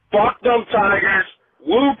 Fuck them Tigers.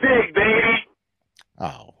 Woo pig, baby.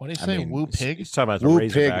 Oh, what do you say? Woo pig? He's talking about the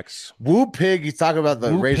Razorbacks. Woo pig. He's talking about the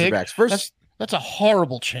Razorbacks. First, that's a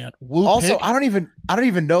horrible chant. Woo also, pig? I don't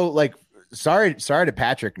even know. Like, sorry to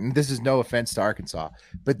Patrick. And this is no offense to Arkansas,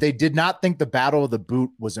 but they did not think the Battle of the Boot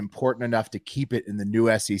was important enough to keep it in the new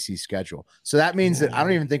SEC schedule. So that means that I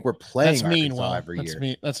don't even think we're playing Arkansas every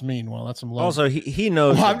year. That's mean. Well, that's some low. Also, he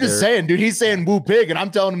knows. Well, I'm just saying, dude. He's saying "woo pig," and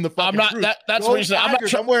I'm telling him the fucking I'm not. That's what he said.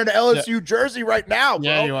 I'm wearing an LSU jersey right now, bro.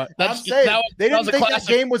 Yeah, you are. I'm saying they didn't think that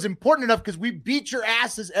game was important enough because we beat your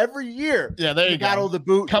asses every year. Yeah, there you go. Battle of the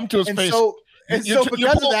Boot. Come to his face. So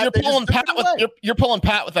because of that, you're pulling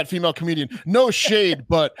Pat with that female comedian. No shade,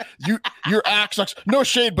 but your act sucks. No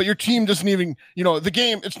shade, but your team doesn't even, the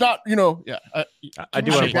game. It's not, yeah. I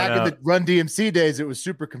do want to back in the Run DMC days, it was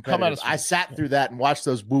super competitive. I sat through that and watched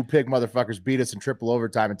those woo pig motherfuckers beat us in triple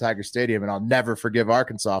overtime in Tiger Stadium, and I'll never forgive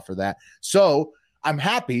Arkansas for that. So I'm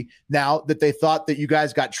happy now that they thought that you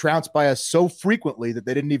guys got trounced by us so frequently that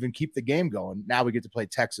they didn't even keep the game going. Now we get to play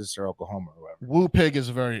Texas or Oklahoma or whatever. Woo pig is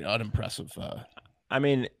a very unimpressive. So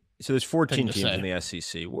there's 14 teams in the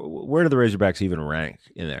SEC. Where do the Razorbacks even rank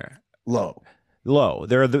in there? Low.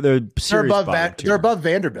 They're they're above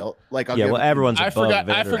Vanderbilt. Everyone's above Vanderbilt.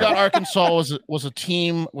 I forgot Arkansas was a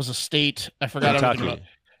team, was a state. I forgot everything about.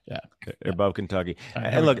 Yeah, they're above Kentucky.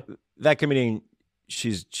 And look, that comedian.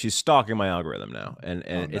 She's stalking my algorithm now, and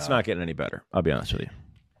it's not getting any better. I'll be honest with you.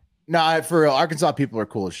 No, for real, Arkansas people are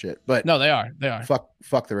cool as shit. But no, they are. Fuck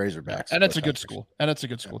the Razorbacks. And it's a good school.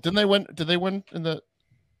 Didn't they win? Did they win in the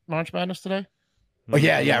March Madness today? Oh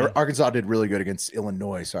yeah. Arkansas did really good against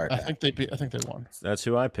Illinois. Sorry, I think they won. That's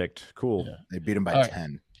who I picked. Cool. Yeah. They beat them by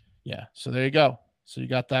 10. Yeah. So there you go. So you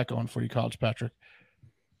got that going for you, College Patrick.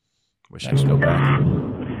 Wish I could go back.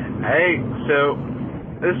 Hey, so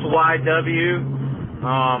this is YW.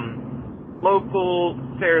 Local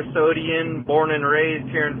Sarasodian, born and raised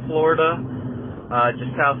here in Florida,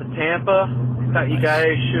 just south of Tampa. Thought you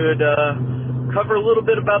guys should cover a little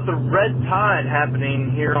bit about the red tide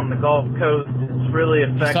happening here on the Gulf Coast. It's really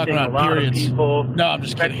affecting a lot of people. No, I'm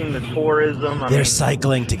just affecting kidding. the tourism. They're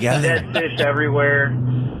cycling together. Dead fish everywhere.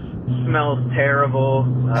 Smells terrible.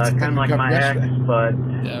 Kind of like my ex, but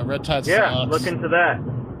yeah, red tide. Yeah, sucks. look into that.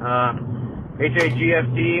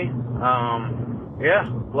 HAGFT. Yeah,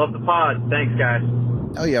 love the pod. Thanks, guys.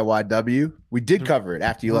 Oh yeah, YW. We did cover it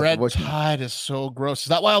after you left the voicemail. Red tide is so gross. Is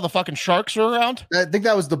that why all the fucking sharks are around? I think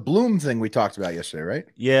that was the Bloom thing we talked about yesterday, right?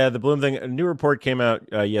 Yeah, the Bloom thing. A new report came out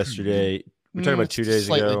yesterday. We're talking about 2 days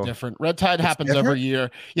ago. Slightly different. Red tide happens every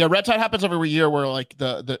year. Yeah, red tide happens every year where like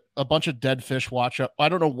a bunch of dead fish watch up. I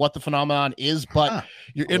don't know what the phenomenon is, but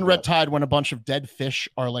you're in red tide when a bunch of dead fish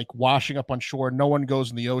are like washing up on shore. No one goes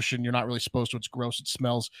in the ocean. You're not really supposed to. It's gross. It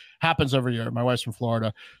smells. Happens every year. My wife's from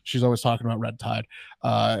Florida. She's always talking about red tide.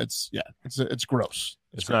 It's gross.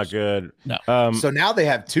 It's not good. No. So now they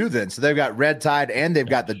have two then. So they've got red tide and they've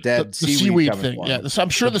got the dead seaweed thing. Yeah. I'm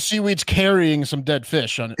sure the seaweed's carrying some dead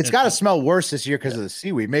fish on it. It's got to smell worse this year because of the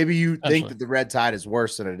seaweed. Maybe you think that the red tide is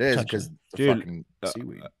worse than it is because the fucking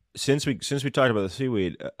seaweed. Since we talked about the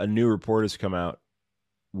seaweed, a new report has come out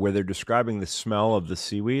where they're describing the smell of the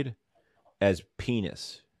seaweed as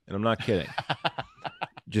penis. And I'm not kidding.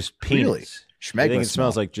 Just penis. Really? I think it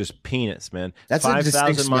smells like just penis, man. That's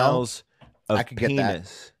 5,000 miles of I could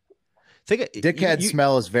penis. Get that. Dickhead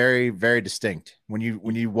smell is very, very distinct. When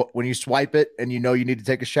you swipe it and you need to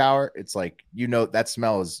take a shower, it's like that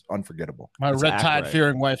smell is unforgettable. My red tide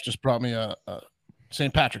fearing wife just brought me a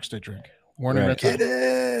St. Patrick's Day drink. Warning red tide. It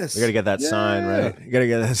is. We got to get that sign, right? You got to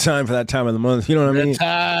get that sign for that time of the month. You know what I mean? Red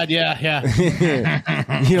tide, yeah.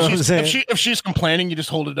 You know what I'm saying? If she's complaining, you just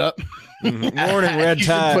hold it up. Morning, red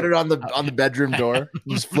tide. Put it on the bedroom door.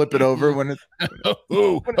 Just flip it over when it's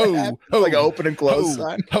like an open and close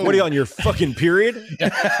sign. What are you on your fucking period?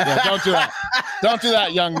 Yeah, don't do that. Don't do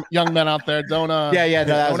that, young men out there. Don't.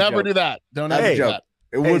 Don't ever do that. Don't ever do that.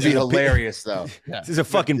 It would be hilarious though. Yeah. Is this a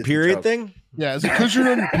fucking period thing? Yeah, is it because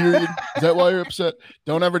you're on your period? Is that why you're upset?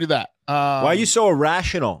 Don't ever do that. Why are you so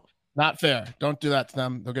irrational? Not fair. Don't do that to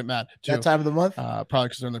them. They'll get mad. Too. That time of the month? Probably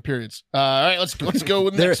because they're on their periods. All right, let's go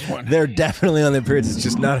with the next one. They're definitely on their periods. It's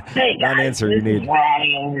just not an answer you need.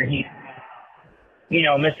 Ronnie over here.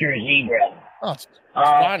 Mr. Zebra. Oh, it's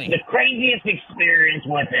Ronnie. The craziest experience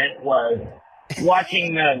with it was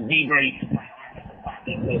watching the Zebra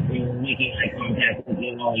making eye contact with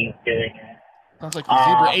you while he's doing it. Sounds like the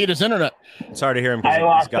Zebra ate his internet. Sorry to hear him. I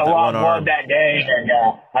lost a lot of blood that day, and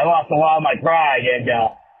I lost a lot of my pride, and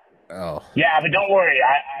yeah, but don't worry,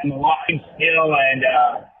 I'm alive still, and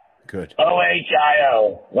good.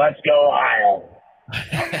 OHIO, let's go Ohio,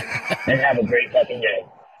 and have a great fucking day.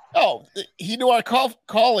 Oh, he knew our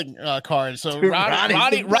calling card. So dude,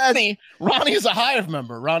 Ronnie is a Hive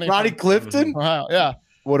member. Ronnie Clifton. Ohio, yeah.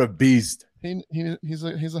 What a beast. He's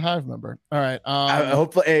a Hive member. All right.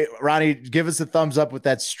 Hopefully, hey, Ronnie, give us a thumbs up with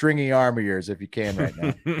that stringy arm of yours if you can right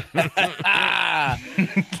now.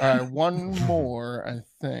 All right, one more, I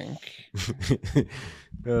think.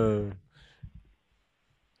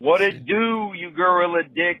 What it do, you gorilla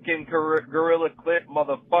dick and gorilla clip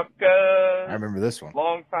motherfucker? I remember this one.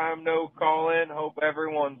 Long time no call in. Hope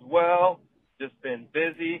everyone's well. Just been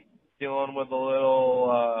busy dealing with a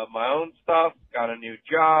little my own stuff. Got a new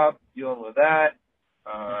job, dealing with that.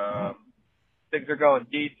 Things are going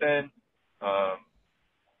decent.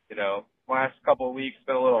 Last couple of weeks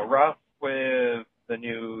been a little rough with the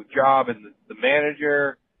new job and the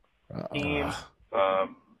manager team.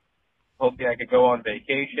 Hopefully I could go on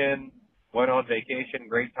vacation. Went on vacation,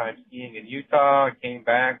 great time skiing in Utah. Came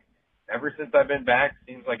back. Ever since I've been back,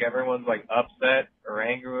 seems like everyone's like upset or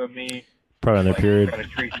angry with me. Probably on their period. Kind of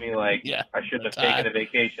treat me like I shouldn't have taken a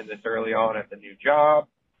vacation this early on at the new job.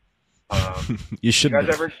 You shouldn't. You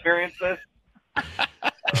guys ever experienced this?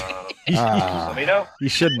 Let me know. You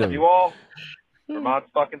shouldn't have. You all. Vermont's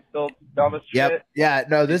fucking still dumb as shit. Yeah.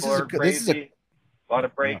 No, this is a lot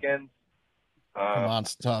of break-ins.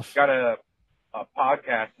 Vermont's tough. Got a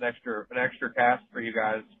podcast, an extra cast for you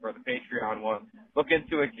guys for the Patreon one. Look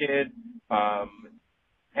into a kid.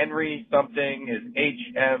 Henry something is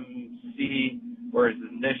HMC, or his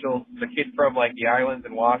initials. It's a kid from like the islands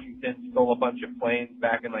in Washington, stole a bunch of planes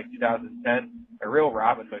back in like 2010. A real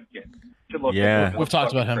Robin Hood kid. Should look into it. We've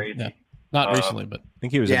talked about him. Crazy. Yeah. Not recently, but I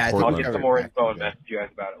think he was in Portland. I'll get some more info and message you guys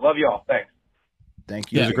about it. Love you all. Thanks.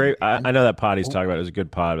 Thank you. It was a great. I know that pod he's talking about. It was a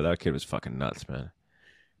good pod, but that kid was fucking nuts, man.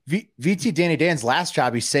 VT Danny Dan's last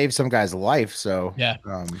job, he saved some guy's life. So yeah,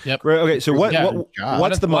 yep. Okay, so what's the why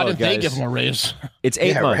mode, didn't guys? they give him a raise? It's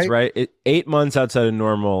 8 months, right? 8 months outside of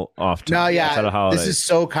normal off time. No, yeah, outside of holidays. this is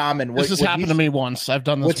so common. This has happened to me once. I've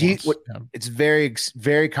done this once. It's very,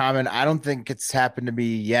 very common. I don't think it's happened to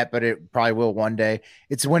me yet, but it probably will one day.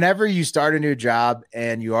 It's whenever you start a new job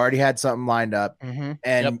and you already had something lined up,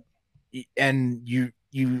 and you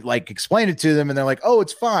like explain it to them, and they're like, "Oh,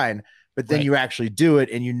 it's fine." But then you actually do it,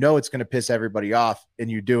 and you know it's going to piss everybody off,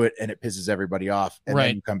 and you do it, and it pisses everybody off, and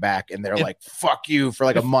then you come back, and they're like, "Fuck you" for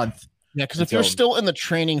like a month. Yeah, because if you're still in the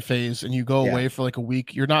training phase and you go away for like a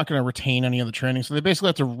week, you're not going to retain any of the training. So they basically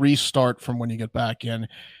have to restart from when you get back in,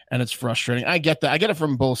 and it's frustrating. I get that. I get it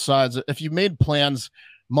from both sides. If you made plans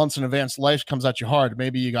months in advance, life comes at you hard.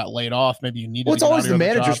 Maybe you got laid off. Maybe you needed. Well, it's always the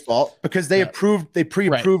manager's fault because they pre-approved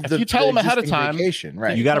If you tell them ahead of time, vacation,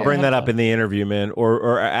 right? You got to bring that up in the interview, man,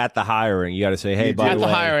 or at the hiring. You got to say, "Hey, by at the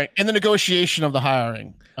way, hiring, in the negotiation of the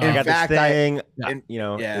hiring, I got this thing. And,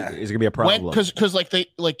 is it gonna be a problem? Because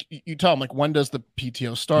like you tell them like, when does the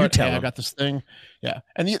PTO start? You tell them. I got this thing,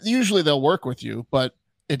 and usually they'll work with you, but.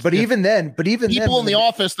 Even then, people in the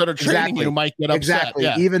office that are training you might get upset. Exactly.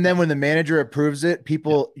 Yeah. Even then, when the manager approves it,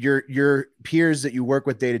 people, your peers that you work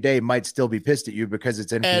with day to day might still be pissed at you because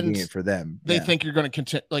it's inconvenient for them. They think you're going to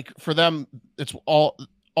continue. Like for them, it's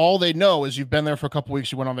all they know is you've been there for a couple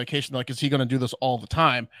weeks. You went on vacation. They're like, is he going to do this all the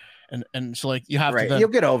time? And so like you have to. You'll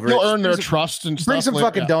get over it. You'll earn their trust and bring stuff. some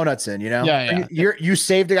fucking donuts in. You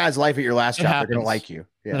saved a guy's life at your last job. They're going to like you.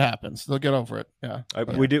 It happens. They'll get over it. Yeah.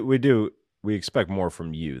 We do. We expect more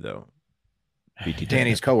from you, though.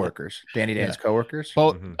 Danny's coworkers. Danny's coworkers.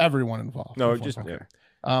 Both everyone involved. No, just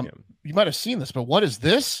you might have seen this, but what is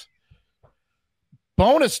this?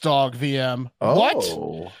 Bonus dog VM. What?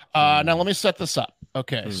 Now let me set this up.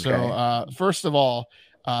 Okay. So first of all,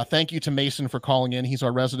 thank you to Mason for calling in. He's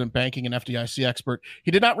our resident banking and FDIC expert. He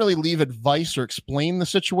did not really leave advice or explain the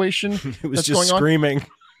situation. It was just screaming.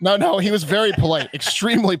 No, he was very polite,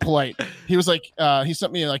 extremely polite. He was like, he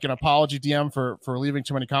sent me like an apology DM for leaving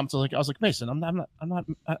too many comments. I was like, Mason, I'm not.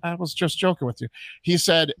 I was just joking with you. He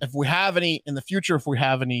said, if we have any in the future, if we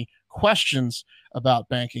have any questions about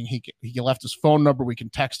banking, he left his phone number. We can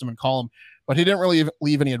text him and call him, but he didn't really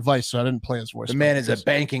leave any advice, so I didn't play his voice. The man is a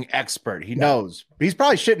banking expert. He knows. He's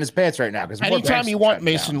probably shitting his pants right now because anytime you want,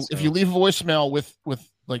 Mason, if you leave a voicemail with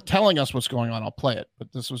like telling us what's going on, I'll play it.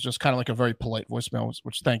 But this was just kind of like a very polite voicemail,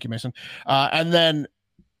 which thank you, Mason. And then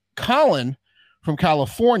Colin from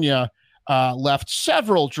California left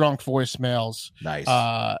several drunk voicemails. Nice.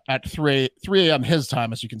 At 3 a.m. his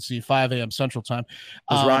time, as you can see, 5 a.m. Central Time.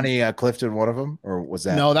 Was Ronnie Clifton one of them, or was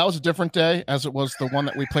that? No, that was a different day. As it was the one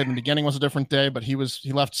that we played in the beginning was a different day. But he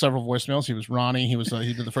left several voicemails. He was Ronnie. He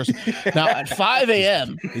did the first. Now at 5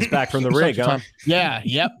 a.m. he's back from the rig. Huh? Yeah.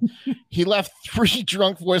 Yep. He left 3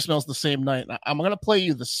 drunk voicemails the same night. I'm going to play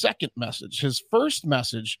you the second message. His first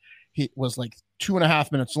message, he was like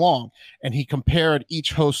 2.5 minutes long, and he compared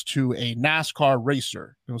each host to a NASCAR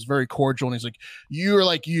racer. It was very cordial, and he's like, "You're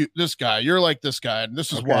like this guy. You're like this guy, and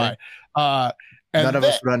this is why." And none of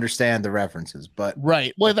us would understand the references, but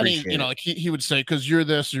right. Well, then he would say, because you're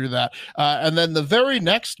this, you're that. And then the very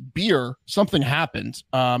next beer, something happened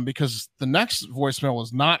because the next voicemail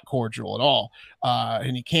was not cordial at all.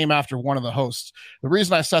 And he came after one of the hosts. The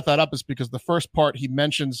reason I set that up is because the first part he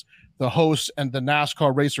mentions the host and the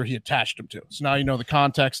NASCAR racer he attached him to. So now you know the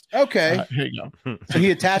context. Okay. Here you go. So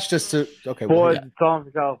he attached us to, okay. Boys, calling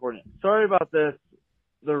from California. Sorry about this.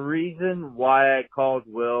 The reason why I called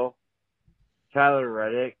Will Tyler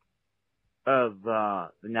Reddick of the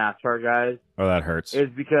NASCAR guys. Oh, that hurts. Is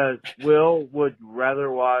because Will would rather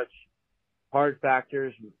watch Hard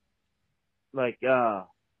Factors, like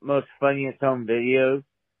most funniest home videos,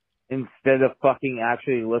 instead of fucking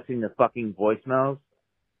actually listening to fucking voicemails.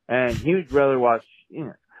 And he would rather watch,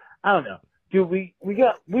 I don't know. Dude, we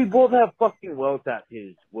both have fucking whale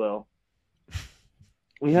tattoos, Will.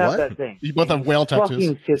 We have that thing. You both have whale tattoos.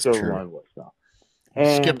 Fucking shit over my voicemail.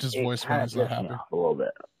 And skipped his voicemail. He's not happy. A little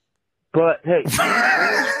bit. But hey,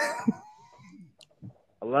 I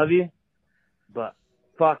love you, but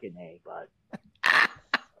fucking hey, bud.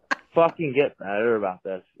 Fucking get better about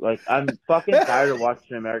this. Like, I'm fucking tired of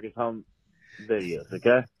watching America's Home videos,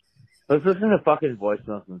 okay? Let's listen to fucking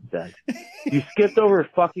voicemails instead. You skipped over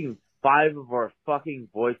fucking 5 of our fucking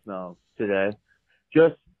voicemails today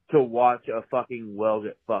just to watch a fucking whale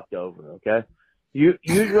get fucked over, okay?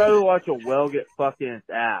 You'd rather watch a whale get fucked in its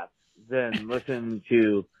ass than listen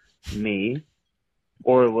to me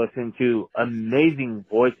or listen to amazing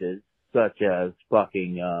voices such as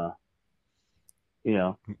fucking,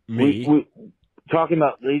 me. We talking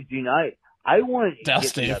about Leeds Unite. I wanted to get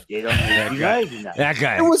the update on Leeds United tonight. That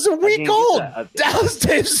guy. It was a week old. Dallas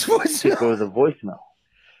Dave's voicemail. It was a voicemail.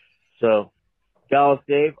 So, Dallas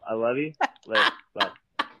Dave, I love you. Bye.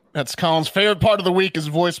 That's Colin's favorite part of the week is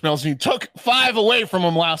voicemails. And you took 5 away from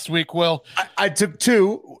him last week, Will. I took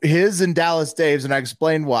 2, his and Dallas Dave's, and I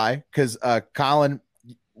explained why. Because Colin,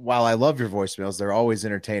 while I love your voicemails, they're always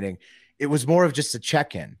entertaining. It was more of just a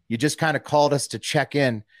check-in. You just kind of called us to check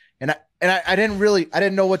in, and I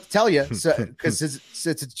didn't know what to tell you. So because it's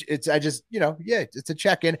a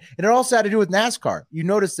check-in, and it also had to do with NASCAR. You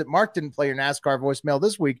noticed that Mark didn't play your NASCAR voicemail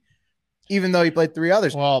this week, even though he played 3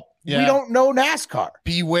 others. Well, yeah. We don't know NASCAR.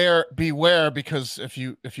 Beware, because if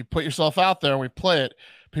you put yourself out there and we play it,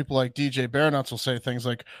 people like DJ Bearnuts will say things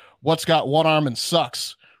like, "What's got one arm and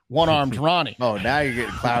sucks? One-armed Ronnie." Oh, now you're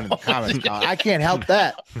getting clowned in the comments. I can't help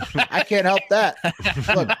that.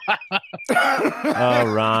 Look.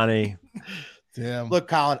 Oh, Ronnie. Damn. Look,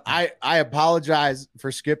 Colin, I apologize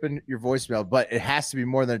for skipping your voicemail, but it has to be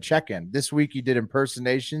more than a check-in. This week you did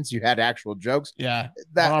impersonations. You had actual jokes. Yeah.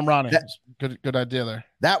 I'm Ronnie. Good idea there.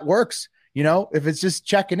 That works. If it's just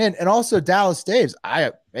checking in. And also Dallas Dave's.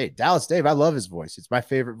 Dallas Dave, I love his voice. It's my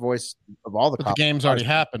favorite voice of all the But the game's already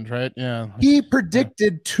happened, right? Yeah. He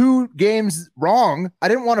predicted 2 games wrong. I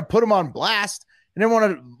didn't want to put him on blast. I didn't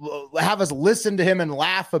want to have us listen to him and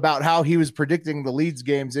laugh about how he was predicting the Leeds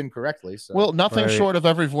games incorrectly. So. Well, nothing short of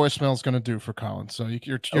every voicemail is going to do for Colin. So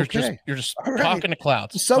you're just talking to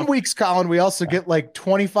clouds. Some weeks, Colin, we also get like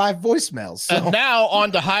 25 voicemails. So. And now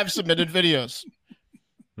on to Hive submitted videos.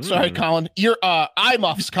 Sorry, Colin. Your eye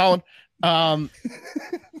muffs, Colin.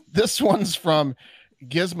 This one's from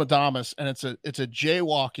Gizmodamus, and it's a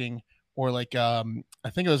jaywalking or like I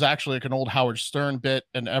think it was actually like an old Howard Stern bit,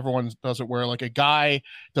 and everyone does it where like a guy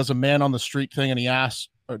does a man on the street thing and he asks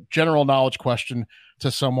a general knowledge question to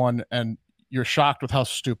someone and you're shocked with how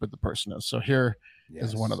stupid the person is. So here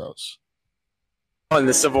is one of those. In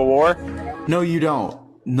the Civil War? No, you don't.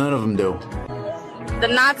 None of them do. The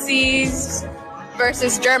Nazis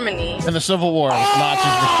versus Germany. In the Civil War,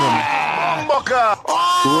 Nazis versus Germany.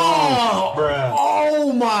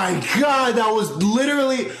 Oh my God, that was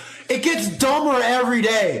literally... It gets dumber every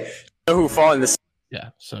day. Know who fought in the?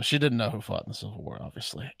 Yeah, so she didn't know who fought in the Civil War,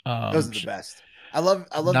 obviously. Those are the best. I love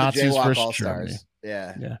Nazis the Jaywalk versus All Stars. Germany.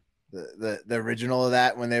 Yeah. The original of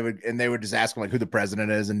that when they would just ask them like who the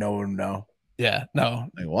president is and no one would know. Yeah, no,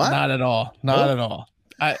 like, what? Not at all. Not at all.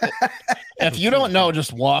 If you don't know,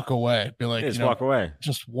 just walk away. Be like, walk away.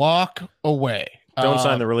 Just walk away. Don't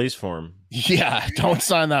sign the release form. Yeah, don't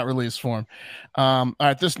sign that release form. All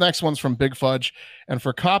right, this next one's from Big Fudge. And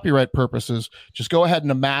for copyright purposes, just go ahead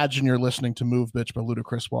and imagine you're listening to Move Bitch by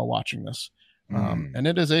Ludacris while watching this. And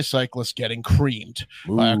it is a cyclist getting creamed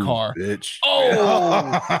by a car. Bitch.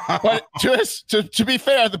 Oh, but to be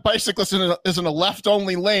fair, the bicyclist is in a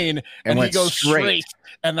left-only lane, and he goes straight,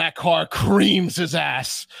 and that car creams his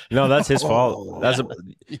ass. No, that's his fault.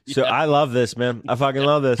 So I love this, man. I fucking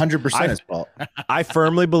love this. 100% his fault. I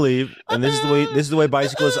firmly believe, and this is the way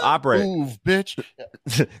bicyclists operate. Move, bitch.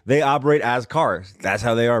 They operate as cars. That's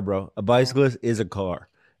how they are, bro. A bicyclist is a car.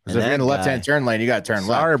 So if you're in the left-hand turn lane, you got to turn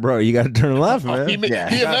left. Sorry, bro. You got to turn left, man. He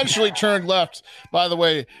eventually turned left. By the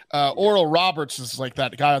way, Oral Roberts is like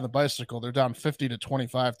that guy on the bicycle. They're down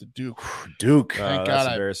 50-25 to Duke. Thank God. That's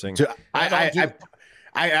embarrassing.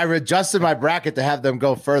 I adjusted my bracket to have them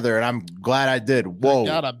go further, and I'm glad I did. Whoa.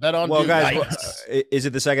 God, I bet on Well, Duke. guys, is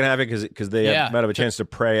it the second half? Because they might have a chance to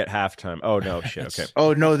pray at halftime. Oh, no. Shit. Okay.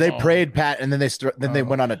 Oh, no. They prayed, Pat, and then they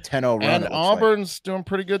went on a 10-0 run. And Auburn's doing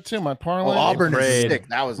pretty good, too. My parlay. Auburn is sick.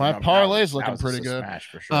 That was my parlay's looking pretty good.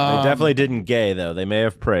 For sure. They definitely didn't gay, though. They may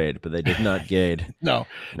have prayed, but they did not gayed. No.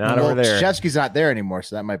 Not over there. Shevsky's not there anymore,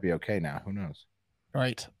 so that might be okay now. Who knows?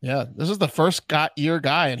 Right. Yeah. This is the first year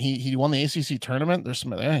guy, and he won the ACC tournament. There's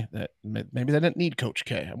some maybe they didn't need Coach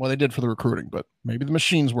K. Well, they did for the recruiting, but maybe the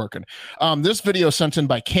machine's working. This video sent in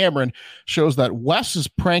by Cameron shows that Wes's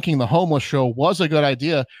pranking the homeless show was a good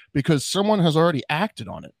idea because someone has already acted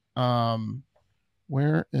on it.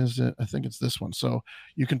 Where is it? I think it's this one. So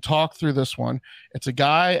you can talk through this one. It's a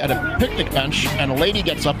guy at a picnic bench, and a lady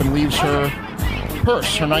gets up and leaves her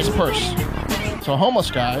purse, her nice purse. So a homeless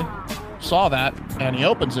guy saw that, and he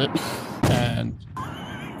opens it and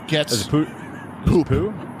gets poop.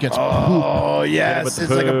 Gets poop. Yes,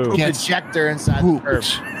 it's like a poop Gets ejector inside the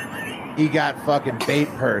purse. He got fucking bait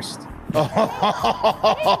pursed.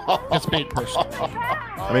 Gets bait pursed.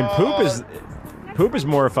 I mean, poop is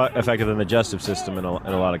more effective than the digestive system in a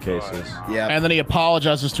lot of cases. Yeah. And then he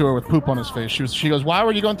apologizes to her with poop on his face. She goes, "Why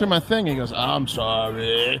were you going through my thing?" He goes, "I'm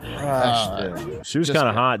sorry." She was kind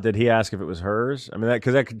of hot. Did he ask if it was hers? I mean,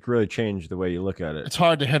 because that could really change the way you look at it. It's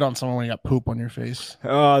hard to hit on someone when you got poop on your face.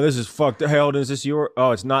 Oh, this is fucked up. Hey, hold on, is this your?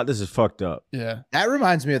 Oh, it's not. This is fucked up. Yeah. That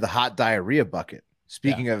reminds me of the hot diarrhea bucket.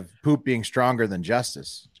 Speaking of poop being stronger than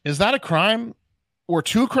justice. Is that a crime? Or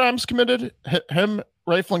 2 crimes committed? Him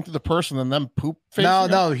rifling through the person and then poop facing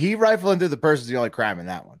No, he rifling through the person is the only crime in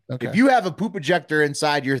that one. Okay. If you have a poop ejector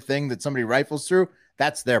inside your thing that somebody rifles through,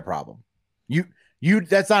 that's their problem. You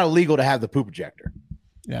that's not illegal to have the poop ejector.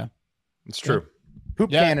 Yeah. It's true. Poop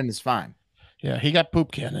cannon is fine. Yeah, he got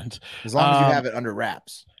poop cannons. As long as you have it under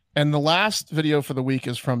wraps. And the last video for the week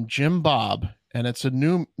is from Jim Bob, and it's a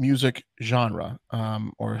new music genre,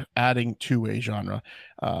 or adding to a genre.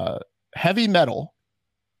 Heavy metal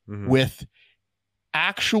with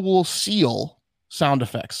actual seal sound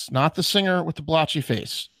effects, not the singer with the blotchy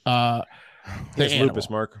face. It's lupus,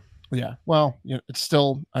 Mark. Yeah, well, it's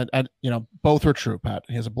still, both are true, Pat.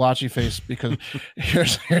 He has a blotchy face because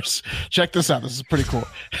here's check this out. This is pretty cool.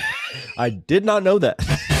 I did not know that.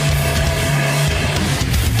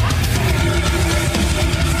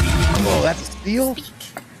 Oh, that's a seal?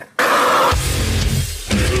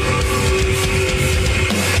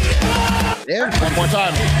 Yeah. One more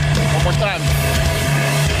time.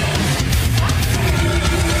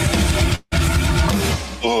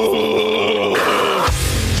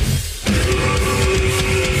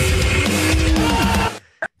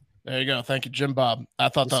 There you go. Thank you, Jim Bob. I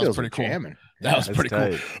thought that was pretty cool. Jamming. That was pretty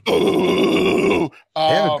tight. Cool. They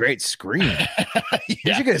have a great scream.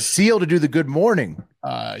 You should get a seal to do the good morning.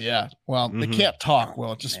 Yeah. Well, they can't talk.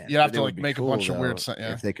 Well, you have to make a bunch of weird.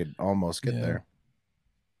 Yeah. If they could almost get there.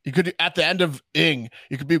 You could, at the end of ing,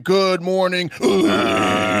 you could be good morning.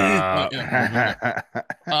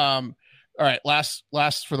 All right, last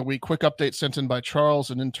for the week. Quick update sent in by Charles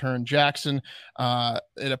and intern Jackson.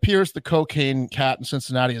 It appears the cocaine cat in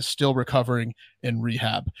Cincinnati is still recovering in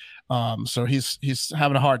rehab. So he's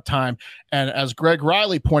having a hard time. And as Greg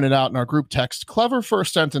Riley pointed out in our group text, clever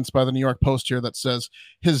first sentence by the New York Post here that says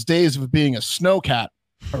his days of being a snow cat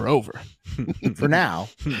are over. For now,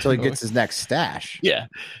 until he gets his next stash. Yeah.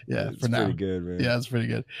 It's for now. pretty good, man. Yeah, it's pretty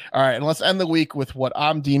good. All right, and let's end the week with what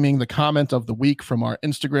I'm deeming the comment of the week from our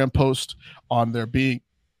Instagram post on there being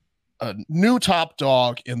a new top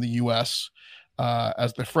dog in the U.S.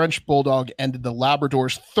 As the French Bulldog ended the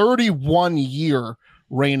Labrador's 31-year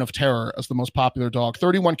reign of terror as the most popular dog.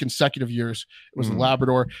 31 consecutive years. It was the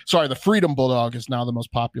Labrador. Sorry, the Freedom Bulldog is now the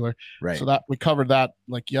most popular. Right. So that we covered that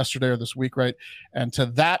like yesterday or this week, right? And to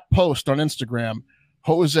that post on Instagram,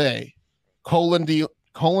 Jose Colin de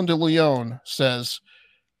Leon says,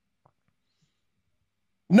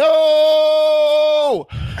 "No!"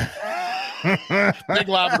 Big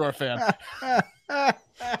Labrador fan.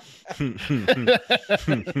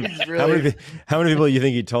 Really... How many people you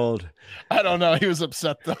think he told? I don't know. He was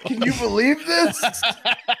upset though. Can you believe this?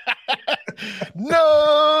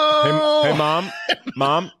 No. Hey,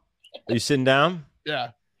 mom, are you sitting down? Yeah.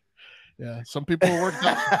 Some people are worked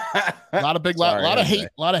up. A lot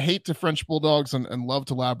of hate to French bulldogs and love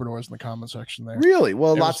to Labradors in the comment section there. Really?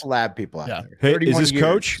 Well, lots of lab people out there. Hey, is this years.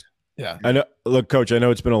 Coach? Yeah. I know. Look, Coach, I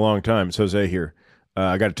know it's been a long time. It's Jose here.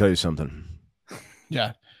 I got to tell you something.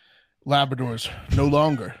 Yeah. Labradors no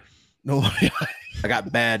longer. I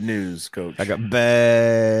got bad news, Coach. I got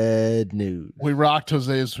bad news. We rocked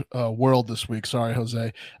Jose's world this week. Sorry,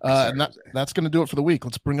 Jose. And that's going to do it for the week.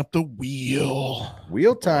 Let's bring up the wheel.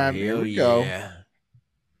 Wheel time. Here we go.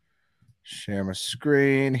 Share my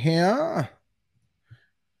screen here.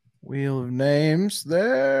 Wheel of names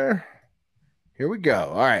there. Here we go.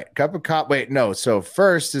 All right. Cup of coffee. Wait, no. So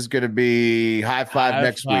first is going to be high five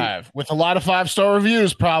next week. With a lot of 5-star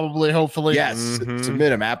reviews, probably, hopefully. Yes. Submit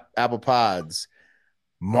them. Apple Pods.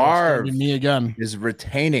 Marv me again. is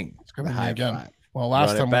retaining the high five. Well,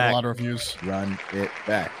 last time we had a lot of reviews. Run it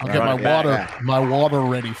back. I'll get my water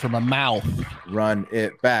ready for my mouth. Run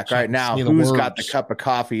it back. All right, now who's got the cup of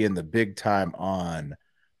coffee in the big time on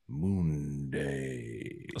Moon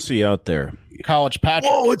Day? I'll see you out there. College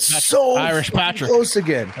Patrick. Whoa, it's so Irish Patrick. Close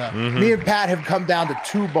again. Me and Pat have come down to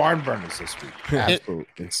 2 barn burners this week. Absolute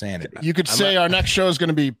insanity. You could say our next show is going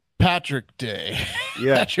to be Patrick Day.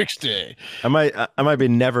 Yeah. Patrick's Day. I might be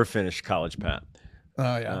never finished college, Pat.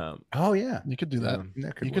 Oh yeah. Oh yeah. You could do that.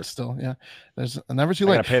 You could still. Yeah. There's never too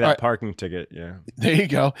I late. gotta pay that parking ticket. Yeah. There you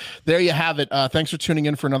go. There you have it. Thanks for tuning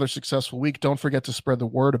in for another successful week. Don't forget to spread the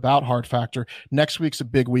word about Hard Factor. Next week's a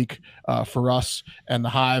big week for us and the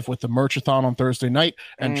Hive with the merchathon on Thursday night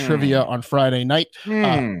and trivia on Friday night.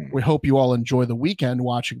 We hope you all enjoy the weekend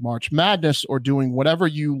watching March Madness or doing whatever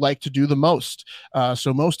you like to do the most.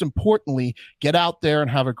 So most importantly, get out there and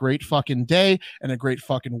have a great fucking day and a great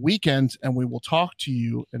fucking weekend. And we will talk to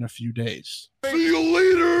you in a few days. See you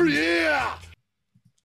later. Yeah.